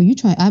was like, oh, you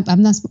try.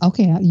 I'm not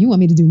okay. You want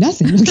me to do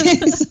nothing?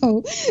 Okay.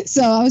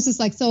 so I was just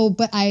like,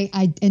 but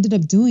I ended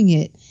up doing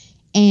it,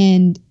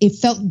 and it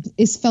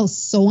felt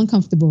so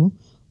uncomfortable,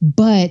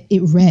 but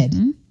it read.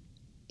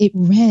 It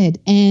read,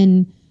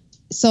 and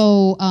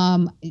so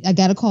I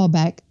got a call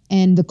back,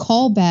 and the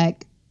call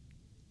back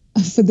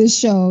for this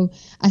show,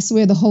 I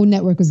swear the whole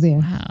network was there.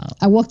 Wow.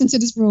 I walked into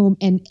this room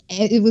and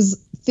it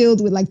was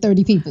filled with like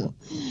 30 people.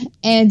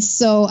 And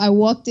so I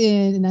walked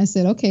in and I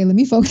said, okay, let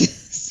me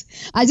focus.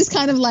 I just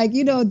kind of like,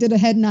 did a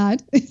head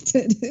nod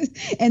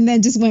and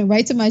then just went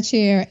right to my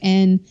chair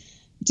and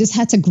just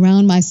had to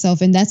ground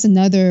myself. And that's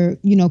another,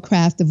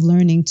 craft of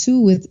learning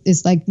too.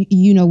 It's like,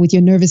 with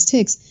your nervous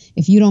tics,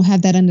 if you don't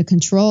have that under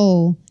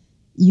control,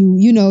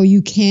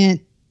 you can't,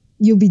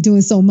 you'll be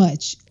doing so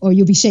much or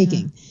you'll be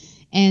shaking. Yeah.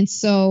 And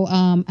so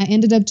I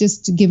ended up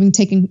just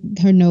taking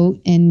her note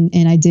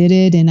and I did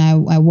it. And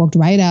I walked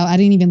right out. I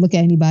didn't even look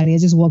at anybody. I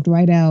just walked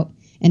right out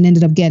and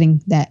ended up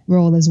getting that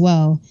role as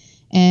well.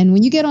 And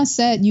when you get on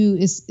set, you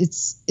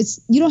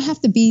don't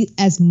have to be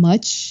as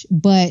much,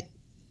 but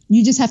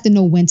you just have to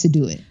know when to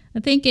do it. I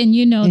think, and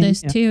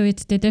this too,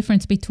 it's the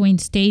difference between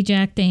stage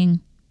acting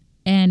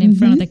and in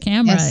front of the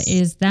camera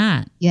is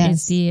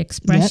the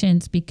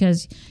expressions,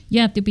 because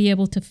you have to be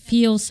able to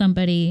feel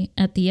somebody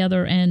at the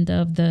other end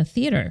of the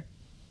theater.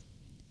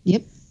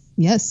 Yep.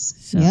 Yes.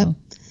 So. Yep.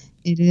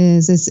 It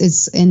is.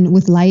 It's and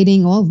with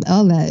lighting, all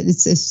that.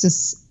 It's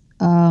just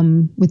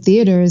with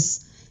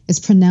theaters, it's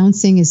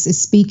pronouncing, it's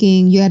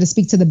speaking. You got to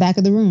speak to the back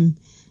of the room,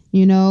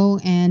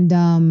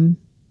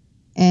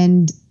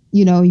 and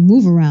you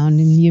move around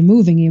and you're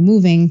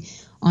moving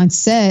on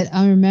set.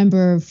 I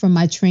remember from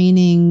my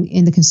training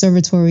in the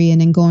conservatory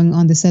and then going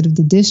on the set of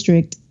The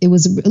District, it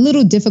was a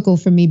little difficult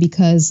for me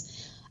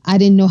because I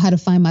didn't know how to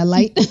find my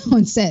light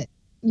on set.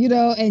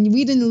 And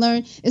we didn't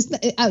learn.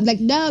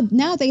 Like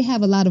now they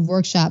have a lot of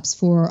workshops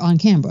for on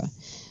camera,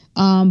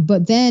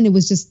 but then it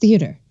was just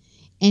theater,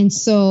 and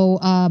so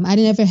I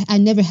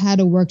never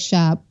had a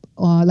workshop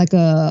like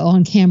a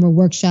on camera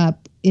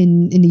workshop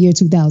in the year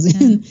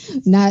 2000.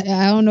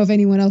 I don't know if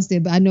anyone else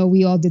did, but I know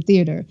we all did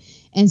theater.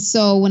 And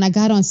so when I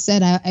got on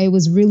set, it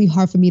was really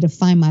hard for me to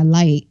find my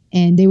light,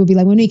 and they would be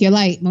like, "Monique, your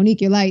light,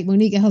 Monique, your light,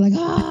 Monique." And I was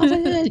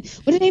like,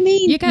 what do they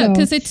mean? You got,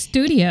 because it's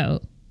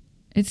studio.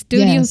 It's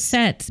studio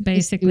sets,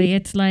 basically.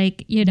 It's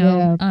like,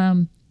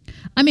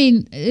 I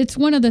mean, it's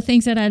one of the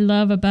things that I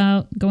love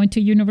about going to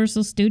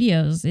Universal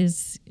Studios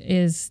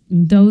is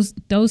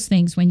those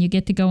things when you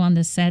get to go on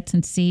the sets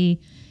and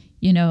see,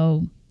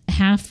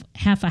 half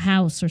a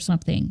house or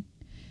something.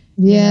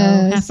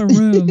 Half a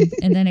room,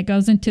 and then it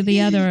goes into the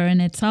other, and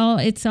it's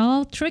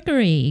all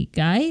trickery,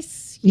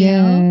 guys.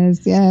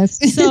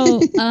 Yes.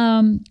 So,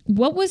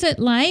 what was it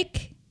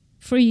like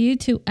for you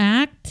to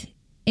act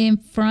in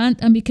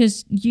front?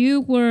 Because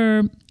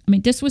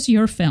this was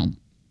your film.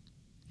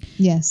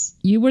 Yes.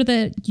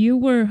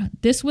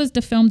 This was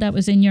the film that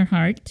was in your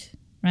heart,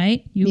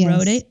 right? You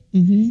wrote it,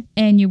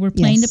 and you were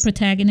playing the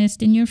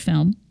protagonist in your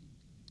film.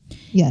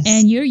 Yes.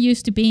 And you're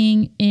used to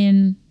being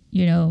in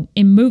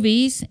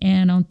movies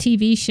and on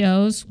TV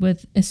shows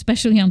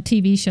especially on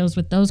TV shows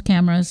with those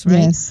cameras, right?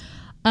 Yes.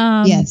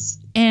 Yes.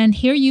 And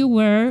here you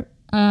were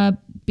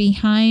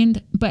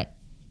behind, but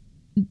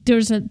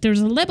there's a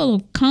level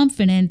of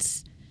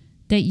confidence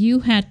that you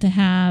had to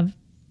have.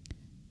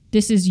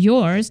 This is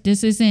yours.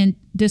 This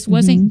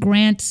wasn't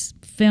Grant's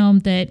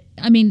film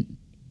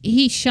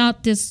he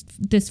shot this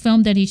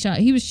film that he shot.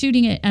 He was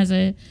shooting it as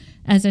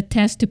a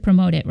test to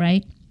promote it,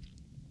 right?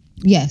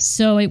 Yes.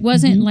 So it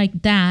wasn't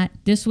like that.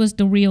 This was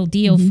the real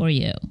deal for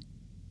you.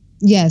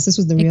 Yes, this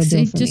was the real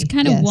deal for me. Just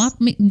kind of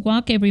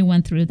walk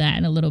everyone through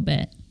that a little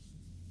bit.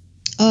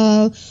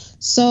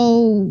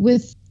 So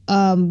with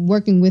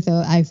working with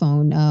an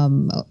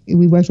iPhone,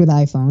 we worked with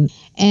iPhone,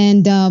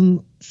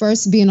 and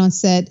first being on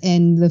set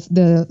and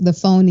the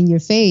phone in your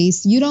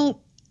face, you don't.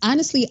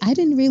 Honestly, I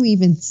didn't really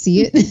even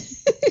see it.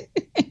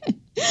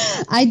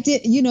 I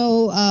did,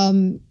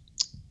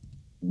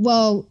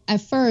 well,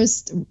 at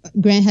first,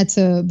 Grant had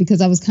to,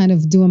 because I was kind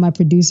of doing my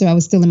producer, I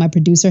was still in my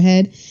producer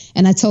head.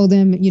 And I told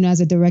him,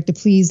 as a director,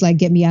 please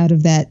get me out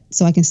of that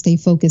so I can stay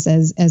focused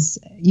as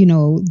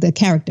the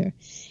character.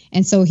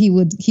 And so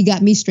he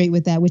got me straight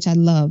with that, which I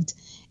loved.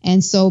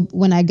 And so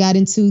when I got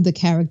into the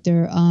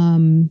character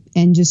and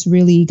just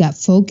really got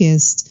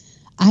focused,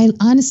 I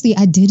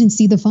didn't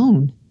see the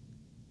phone.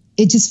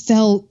 It just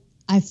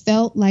I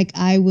felt like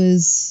I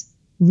was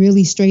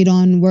really straight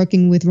on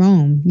working with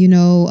Rome,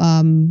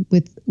 in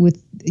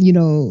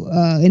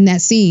that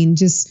scene,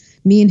 just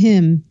me and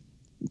him,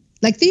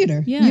 like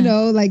theater,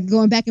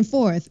 going back and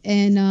forth.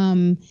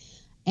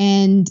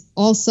 And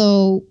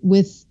also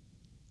with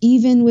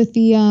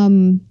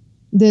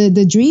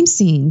the dream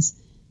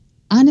scenes,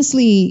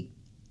 honestly,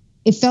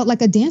 it felt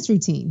like a dance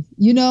routine.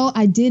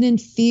 I didn't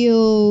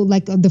feel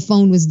like the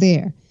phone was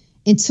there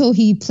until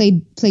he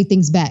played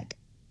things back.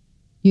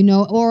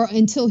 Or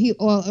until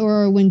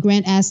or when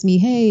Grant asked me,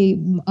 hey,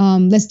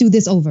 let's do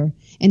this over.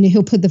 And then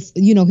he'll put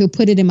he'll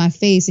put it in my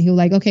face and he'll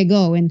okay,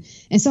 go. And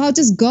so I'll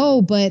just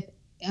go. But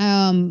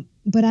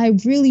I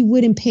really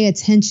wouldn't pay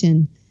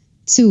attention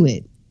to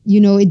it.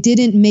 It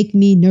didn't make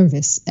me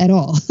nervous at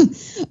all.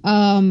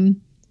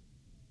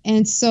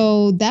 And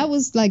so that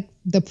was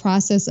the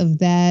process of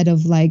that,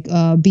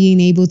 of being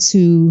able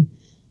to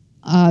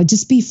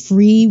just be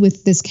free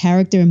with this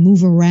character and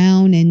move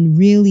around. And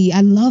really,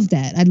 I love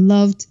that. I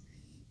loved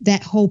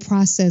that whole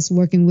process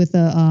working with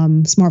a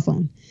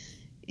smartphone.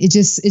 It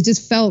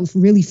just felt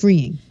really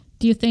freeing.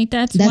 Do you think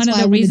that's one of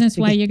the reasons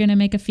why you're going to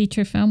make a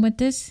feature film with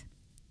this?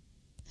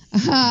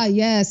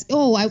 Yes.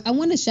 Oh, I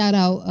want to shout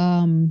out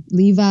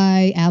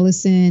Levi,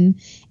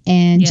 Allison,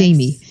 and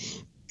Jamie,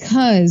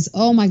 because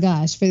oh my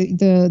gosh, for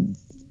the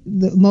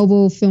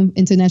Mobile Film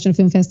International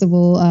Film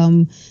Festival,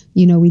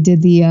 we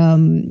did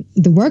the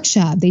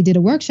workshop. They did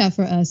a workshop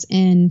for us,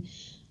 and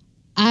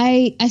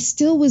I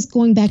still was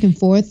going back and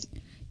forth.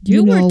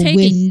 You were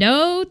taking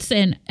notes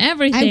and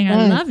everything.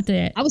 I loved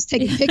it. I was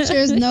taking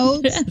pictures,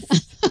 notes.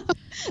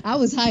 I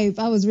was hyped.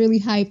 I was really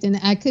hyped, and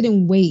I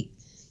couldn't wait.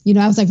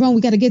 I was like, Ron, we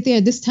got to get there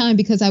this time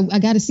because I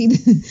got to see the,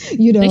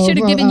 They should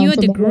have given you a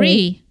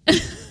degree.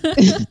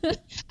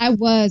 I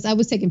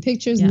was taking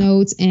pictures,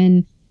 notes,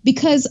 and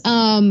because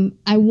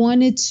I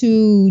wanted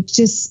to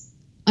just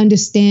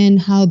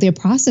understand how their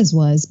process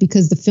was,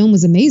 because the film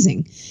was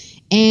amazing.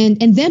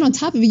 And then on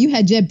top of it, you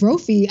had Jed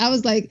Brophy. I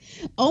was like,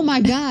 oh my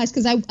gosh,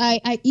 because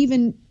I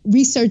even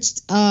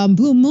researched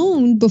Blue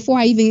Moon before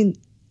I even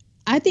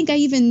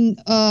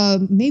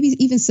maybe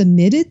even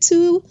submitted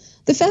to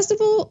the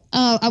festival.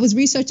 I was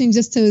researching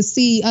just to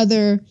see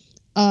other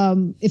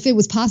if it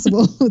was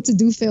possible to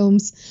do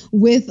films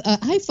with an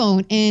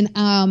iPhone. And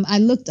I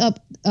looked up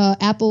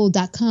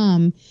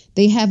Apple.com.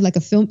 They have a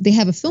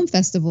film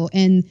festival,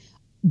 and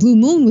Blue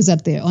Moon was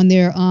up there on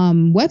their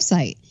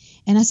website.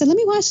 And I said, let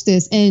me watch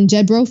this. And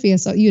Jed Brophy, I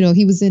saw,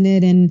 he was in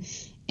it. And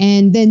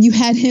then you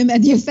had him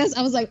at your fest.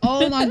 I was like,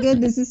 oh my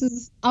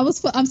goodness, I'm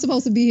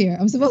supposed to be here.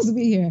 I'm supposed to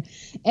be here.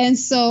 And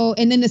so,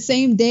 and then the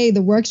same day,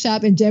 the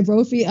workshop and Jed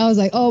Brophy, I was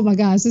like, oh my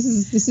gosh, this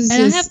is.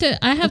 And just,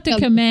 I have to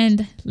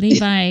commend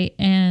Levi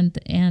and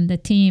the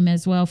team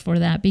as well for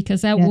that,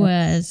 because that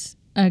was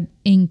an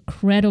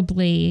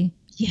incredibly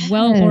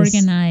well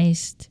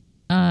organized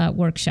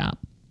workshop.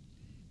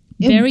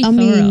 Very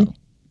thorough.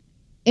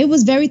 It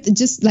was very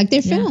just like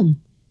their film,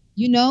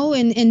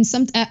 and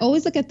I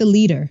always look at the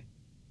leader.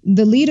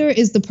 The leader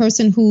is the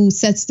person who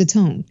sets the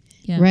tone,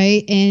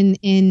 right?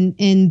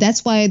 And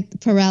that's why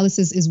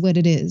paralysis is what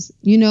it is,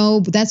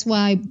 that's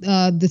why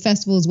the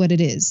festival is what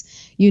it is.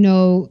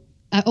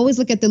 I always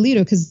look at the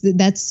leader because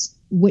that's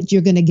what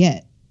you're going to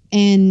get.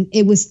 And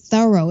it was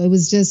thorough. It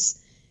was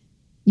just,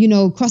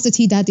 cross the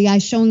T, dot the I,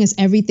 showing us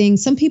everything.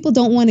 Some people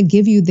don't want to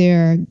give you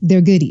their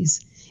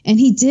goodies. And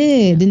he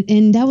did,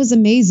 and that was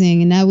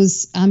amazing. And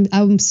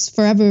I'm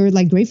forever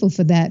grateful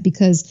for that,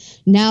 because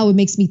now it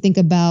makes me think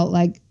about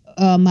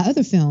my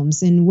other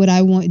films and what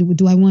I want.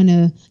 Do I want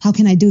to? How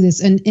can I do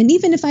this? And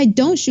even if I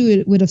don't shoot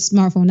it with a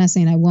smartphone, not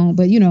saying I won't,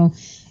 but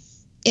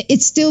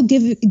it still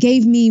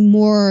gave me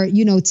more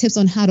tips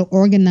on how to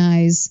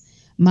organize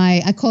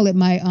I call it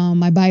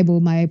my Bible,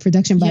 my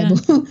production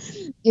Bible.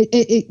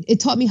 It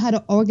taught me how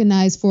to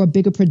organize for a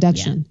bigger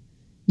production.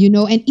 Yeah.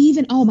 And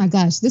even, oh my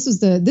gosh, this was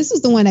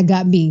the one that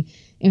got me.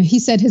 And he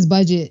said his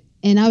budget,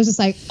 and I was just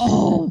like,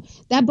 oh,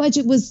 that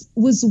budget was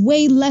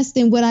way less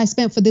than what I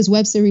spent for this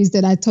web series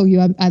that I told you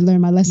I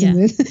learned my lesson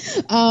with.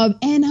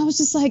 And I was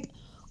just like,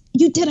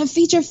 you did a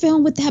feature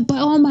film with that, but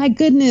oh my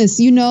goodness,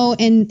 and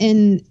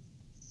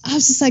I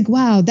was just like,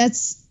 wow,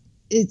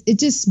 it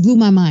just blew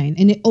my mind,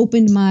 and it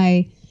opened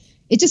my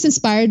it just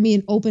inspired me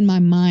and opened my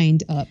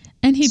mind up.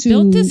 And he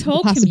built this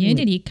whole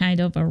community kind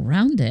of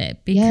around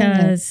it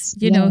because,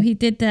 you know, he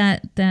did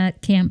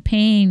that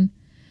campaign,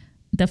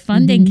 the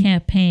funding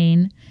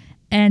campaign,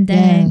 and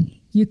then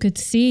you could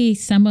see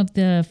some of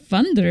the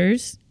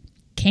funders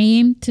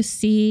came to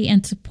see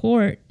and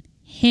support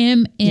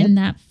him in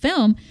that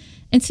film.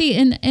 And see,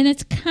 and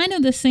it's kind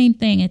of the same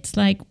thing. It's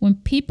like when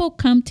people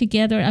come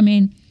together, I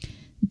mean,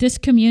 this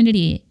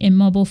community in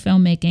mobile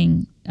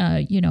filmmaking,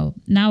 you know,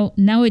 now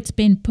it's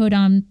been put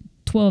on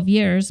 12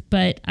 years,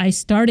 but I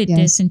started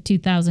this in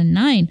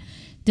 2009.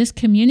 This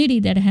community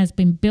that has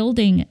been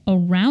building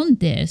around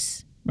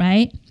this,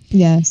 right?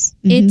 Yes.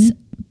 It's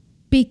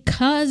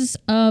because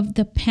of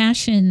the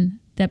passion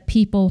that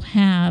people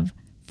have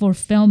for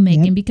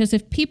filmmaking. Because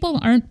if people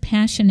aren't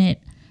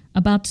passionate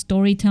about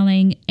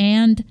storytelling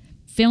and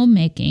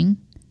filmmaking,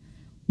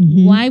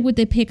 why would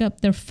they pick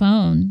up their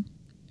phone,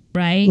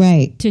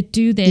 right? To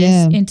do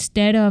this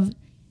instead of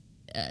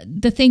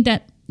the thing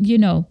that, you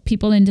know,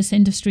 people in this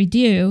industry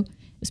do,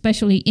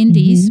 especially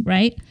indies,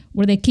 right?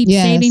 Where they keep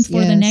saving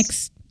for the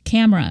next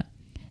camera.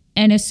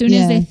 And as soon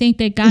as they think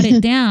they got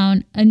it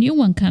down, a new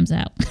one comes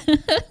out.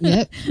 You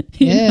know?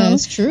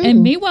 It's true.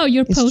 And meanwhile,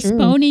 you're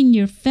postponing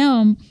your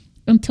film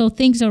until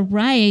things are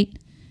right,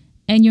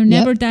 and you're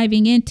never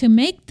diving in to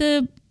make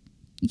the,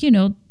 you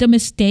know, the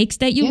mistakes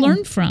that you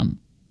learn from.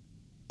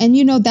 And,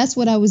 you know, that's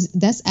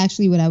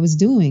actually what I was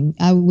doing.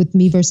 With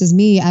Me Versus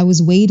Me, I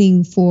was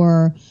waiting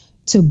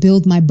to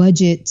build my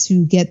budget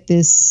to get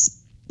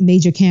this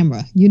major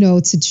camera, you know,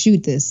 to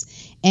shoot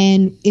this.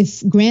 And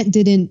if Grant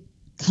didn't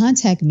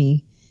contact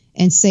me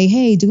and say,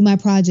 hey, do my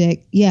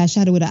project, I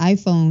shot it with an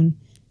iPhone,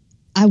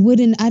 I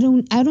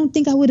don't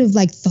think I would have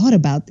like thought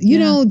about, you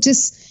know,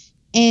 just,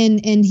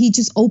 and he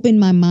just opened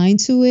my mind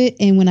to it.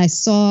 And when I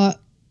saw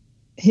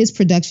his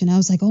production, I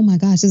was like, oh my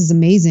gosh, this is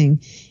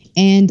amazing.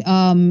 And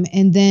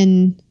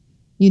then,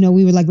 you know,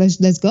 we were like,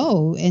 let's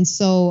go. And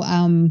so,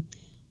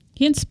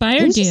 he inspired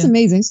you. It was just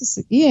amazing. It's just,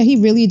 he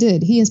really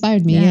did. He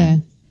inspired me.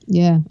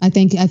 Yeah. I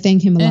thank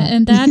him a lot.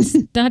 And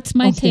that's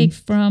my take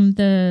from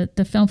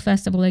the film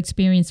festival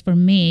experience for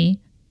me,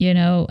 you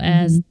know,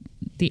 as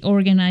the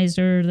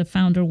organizer, the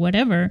founder,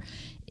 whatever,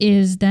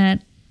 is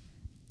that,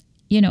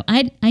 you know,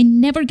 I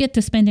never get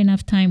to spend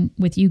enough time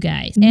with you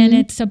guys. And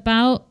it's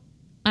about,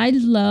 I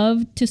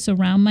love to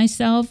surround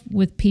myself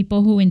with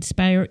people who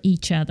inspire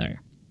each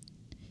other,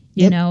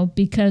 you know,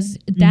 because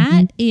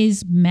that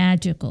is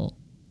magical.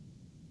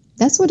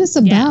 That's what it's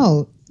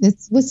about.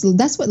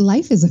 That's what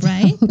life is about.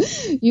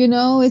 Right? You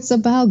know, it's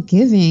about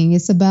giving.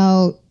 It's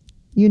about,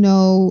 you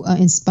know,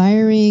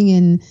 inspiring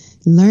and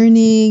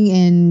learning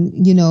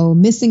and, you know,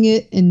 missing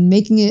it and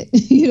making it,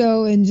 you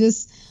know, and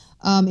just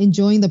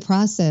enjoying the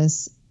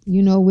process,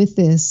 you know, with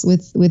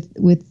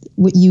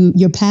what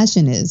your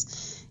passion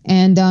is.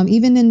 And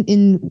even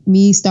in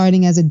me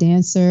starting as a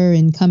dancer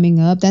and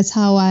coming up, that's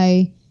how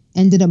I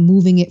ended up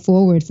moving it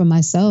forward for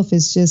myself,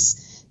 is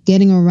just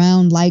getting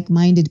around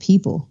like-minded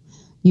people,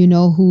 you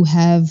know, who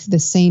have the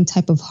same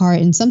type of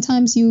heart. And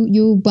sometimes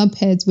you bump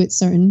heads with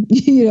certain,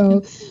 you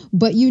know,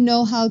 but you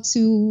know how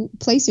to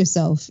place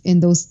yourself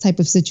in those type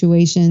of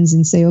situations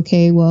and say,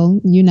 okay,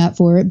 well, you're not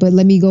for it, but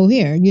let me go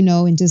here, you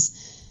know,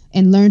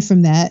 and learn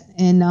from that.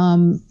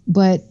 And,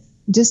 but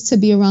just to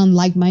be around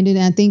like-minded.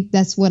 And I think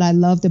that's what I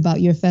loved about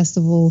your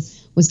festival,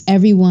 was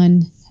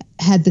everyone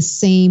had the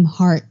same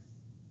heart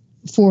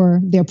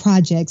for their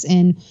projects.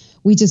 And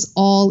we just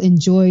all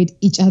enjoyed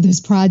each other's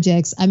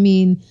projects. I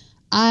mean,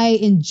 I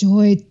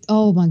enjoyed,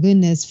 oh my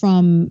goodness,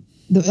 from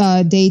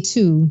the day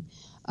 2,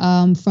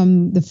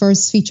 from the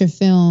first feature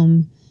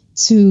film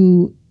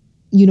to,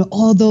 you know,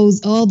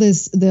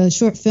 the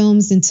short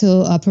films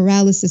until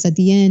Paralysis at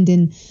the end.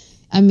 And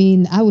I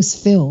mean, I was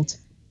full,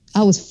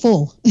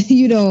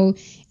 you know,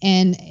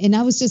 and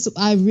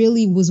I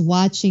really was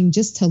watching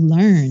just to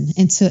learn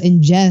and to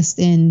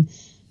ingest and,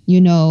 you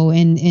know,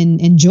 and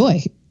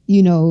enjoy,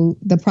 you know,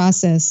 the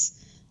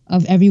process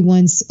of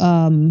everyone's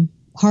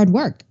hard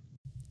work.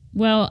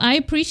 Well, I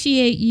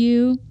appreciate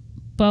you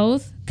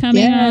both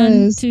coming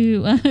on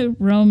to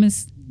Rome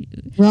is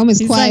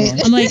quiet.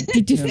 Like, I'm like,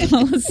 did you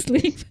fall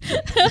asleep?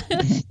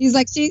 He's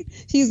like,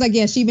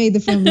 she made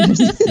the film.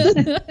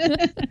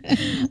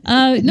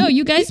 No,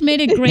 you guys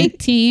made a great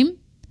team.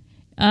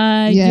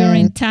 Your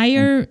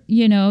entire,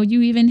 you know,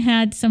 you even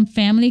had some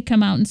family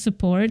come out and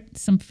support,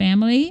 some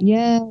family.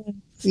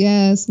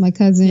 Yes, my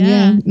cousin.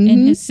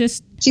 And his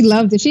sister. She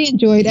loved it. She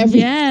enjoyed everything.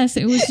 Yes,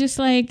 it was just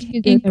like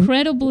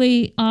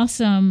incredibly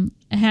awesome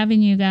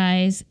having you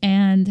guys.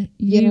 And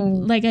you,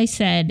 like I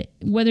said,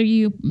 whether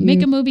you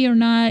make a movie or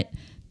not,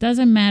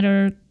 doesn't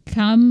matter.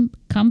 Come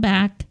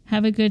back,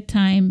 have a good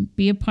time,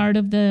 be a part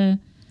of the,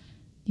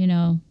 you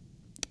know,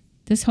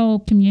 this whole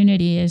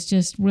community is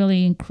just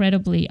really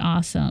incredibly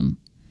awesome.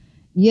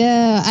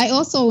 Yeah, I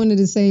also wanted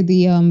to say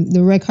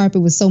the red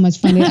carpet was so much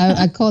fun.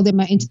 I called it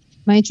my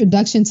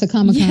introduction to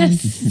Comic-Con,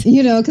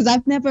 you know, because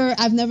I've never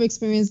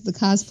experienced the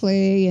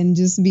cosplay and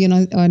just being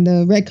on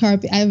the red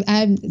carpet.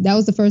 That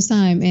was the first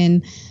time,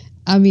 and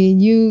I mean,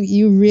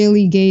 you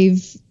really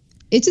gave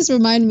it just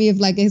reminded me of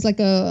like it's like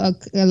a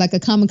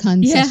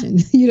Comic-Con session,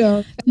 you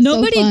know.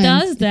 Nobody so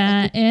does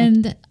that,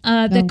 and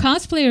the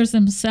cosplayers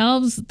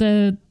themselves,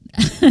 they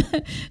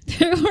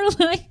were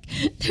like,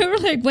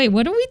 wait,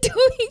 what are we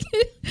doing?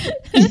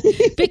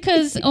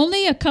 Because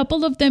only a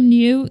couple of them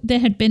knew they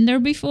had been there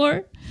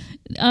before,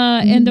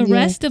 and the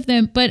rest of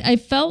them. But I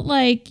felt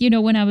like, you know,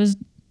 when I was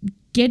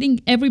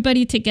getting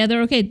everybody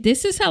together, okay,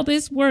 this is how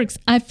this works.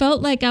 I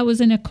felt like I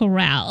was in a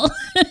corral.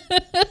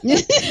 I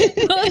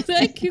was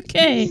like,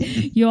 okay,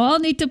 you all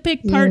need to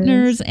pick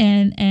partners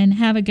and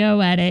have a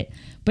go at it.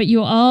 But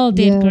you all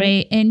did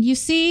great. And you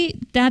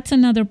see, that's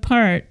another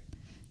part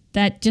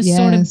that just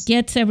sort of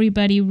gets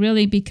everybody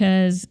really,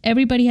 because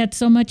everybody had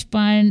so much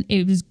fun.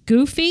 It was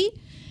goofy.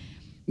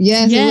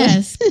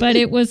 Yes, but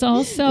it was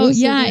also,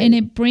 and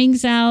it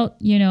brings out,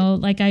 you know,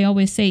 like I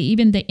always say,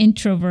 even the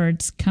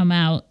introverts come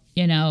out,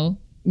 you know.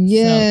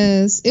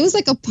 Yes, so, it was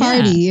like a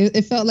party.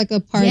 It felt like a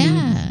party.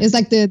 It's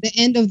like the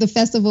end of the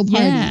festival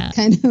party,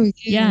 kind of.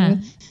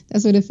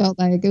 That's what it felt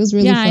like. It was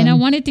really fun. And I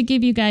wanted to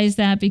give you guys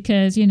that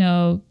because, you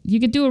know, you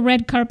could do a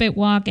red carpet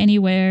walk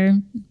anywhere.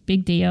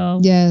 Big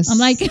deal. Yes. I'm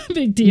like,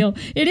 big deal.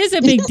 It is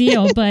a big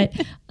deal, but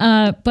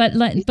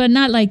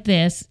not like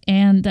this.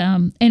 And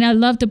I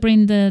love to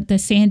bring the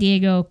San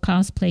Diego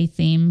cosplay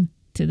theme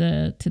to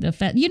the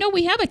fest. You know,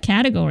 we have a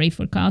category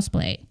for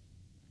cosplay.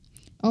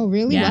 Oh,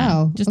 really?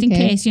 Wow. Just in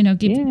case, you know,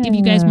 give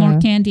you guys more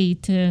candy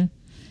to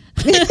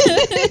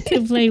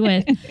to play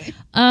with.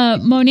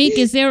 Monique,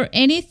 is there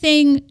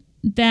anything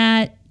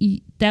that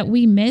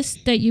we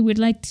missed that you would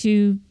like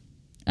to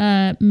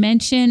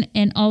mention,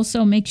 and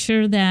also make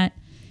sure that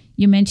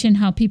you mention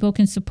how people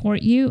can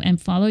support you and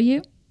follow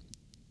you?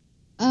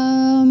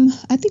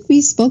 I think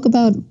we spoke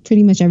about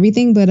pretty much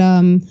everything, but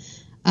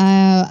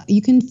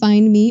you can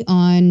find me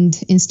on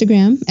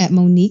Instagram at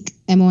Monique,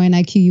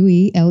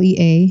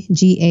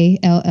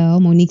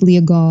 MoniqueLeagall, Monique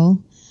Leah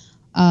Gall.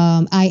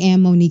 I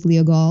am Monique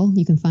Leah Gall.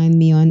 You can find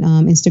me on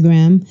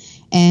Instagram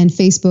and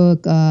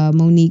Facebook,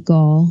 Monique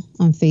Gall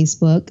on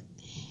Facebook.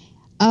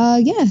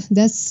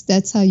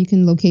 That's how you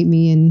can locate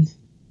me and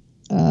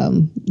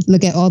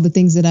look at all the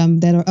things that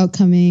are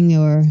upcoming,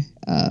 or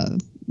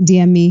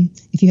DM me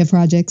if you have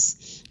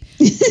projects.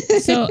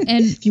 So,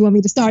 and if you want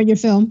me to star in your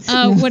film,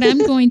 what I'm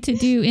going to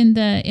do in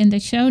the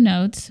show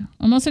notes,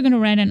 I'm also going to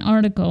write an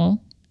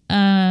article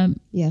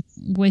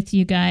with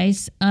you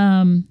guys.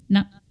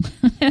 Not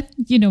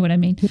you know what I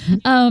mean.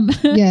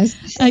 Yes.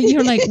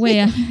 You're like,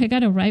 wait, I got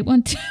to write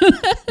one too.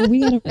 We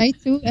got to write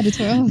too,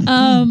 editorial.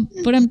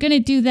 But I'm going to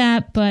do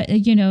that, but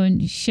you know,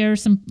 and share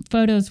some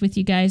photos with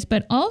you guys.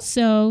 But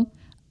also,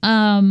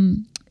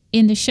 in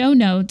the show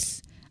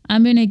notes,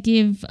 I'm going to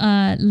give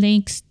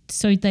links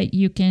so that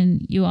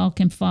you all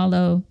can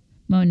follow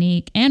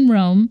Monique and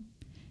Rome,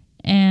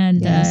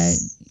 and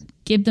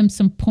give them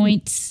some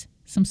points,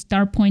 some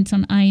star points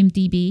on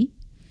IMDb.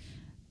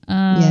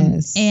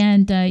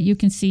 And you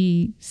can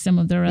see some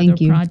of their other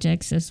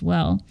projects as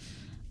well.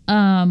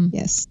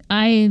 Yes,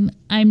 I'm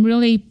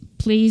really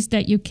pleased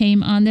that you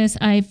came on this.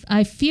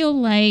 I feel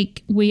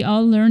like we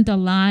all learned a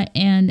lot,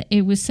 and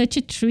it was such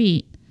a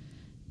treat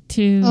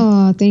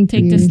to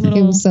take this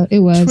little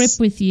trip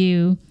with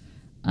you.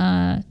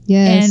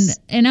 Yes.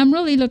 And I'm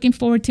really looking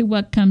forward to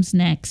what comes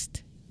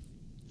next.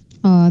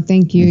 Oh,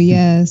 thank you.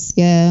 Yes.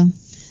 Yeah.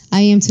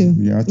 I am too.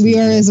 We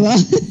are as well.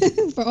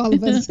 For all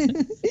of us.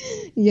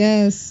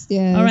 Yes.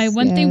 All right.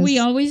 One thing we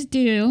always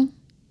do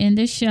in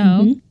this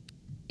show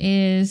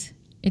is,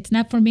 it's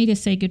not for me to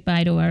say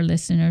goodbye to our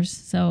listeners.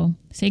 So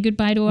say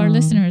goodbye to our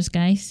listeners,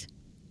 guys.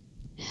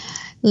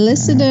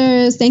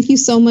 Listeners, thank you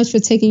so much for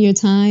taking your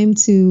time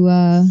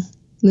to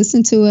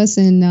listen to us,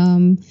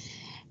 and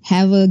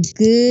have a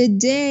good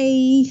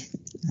day.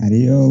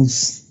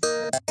 Adios.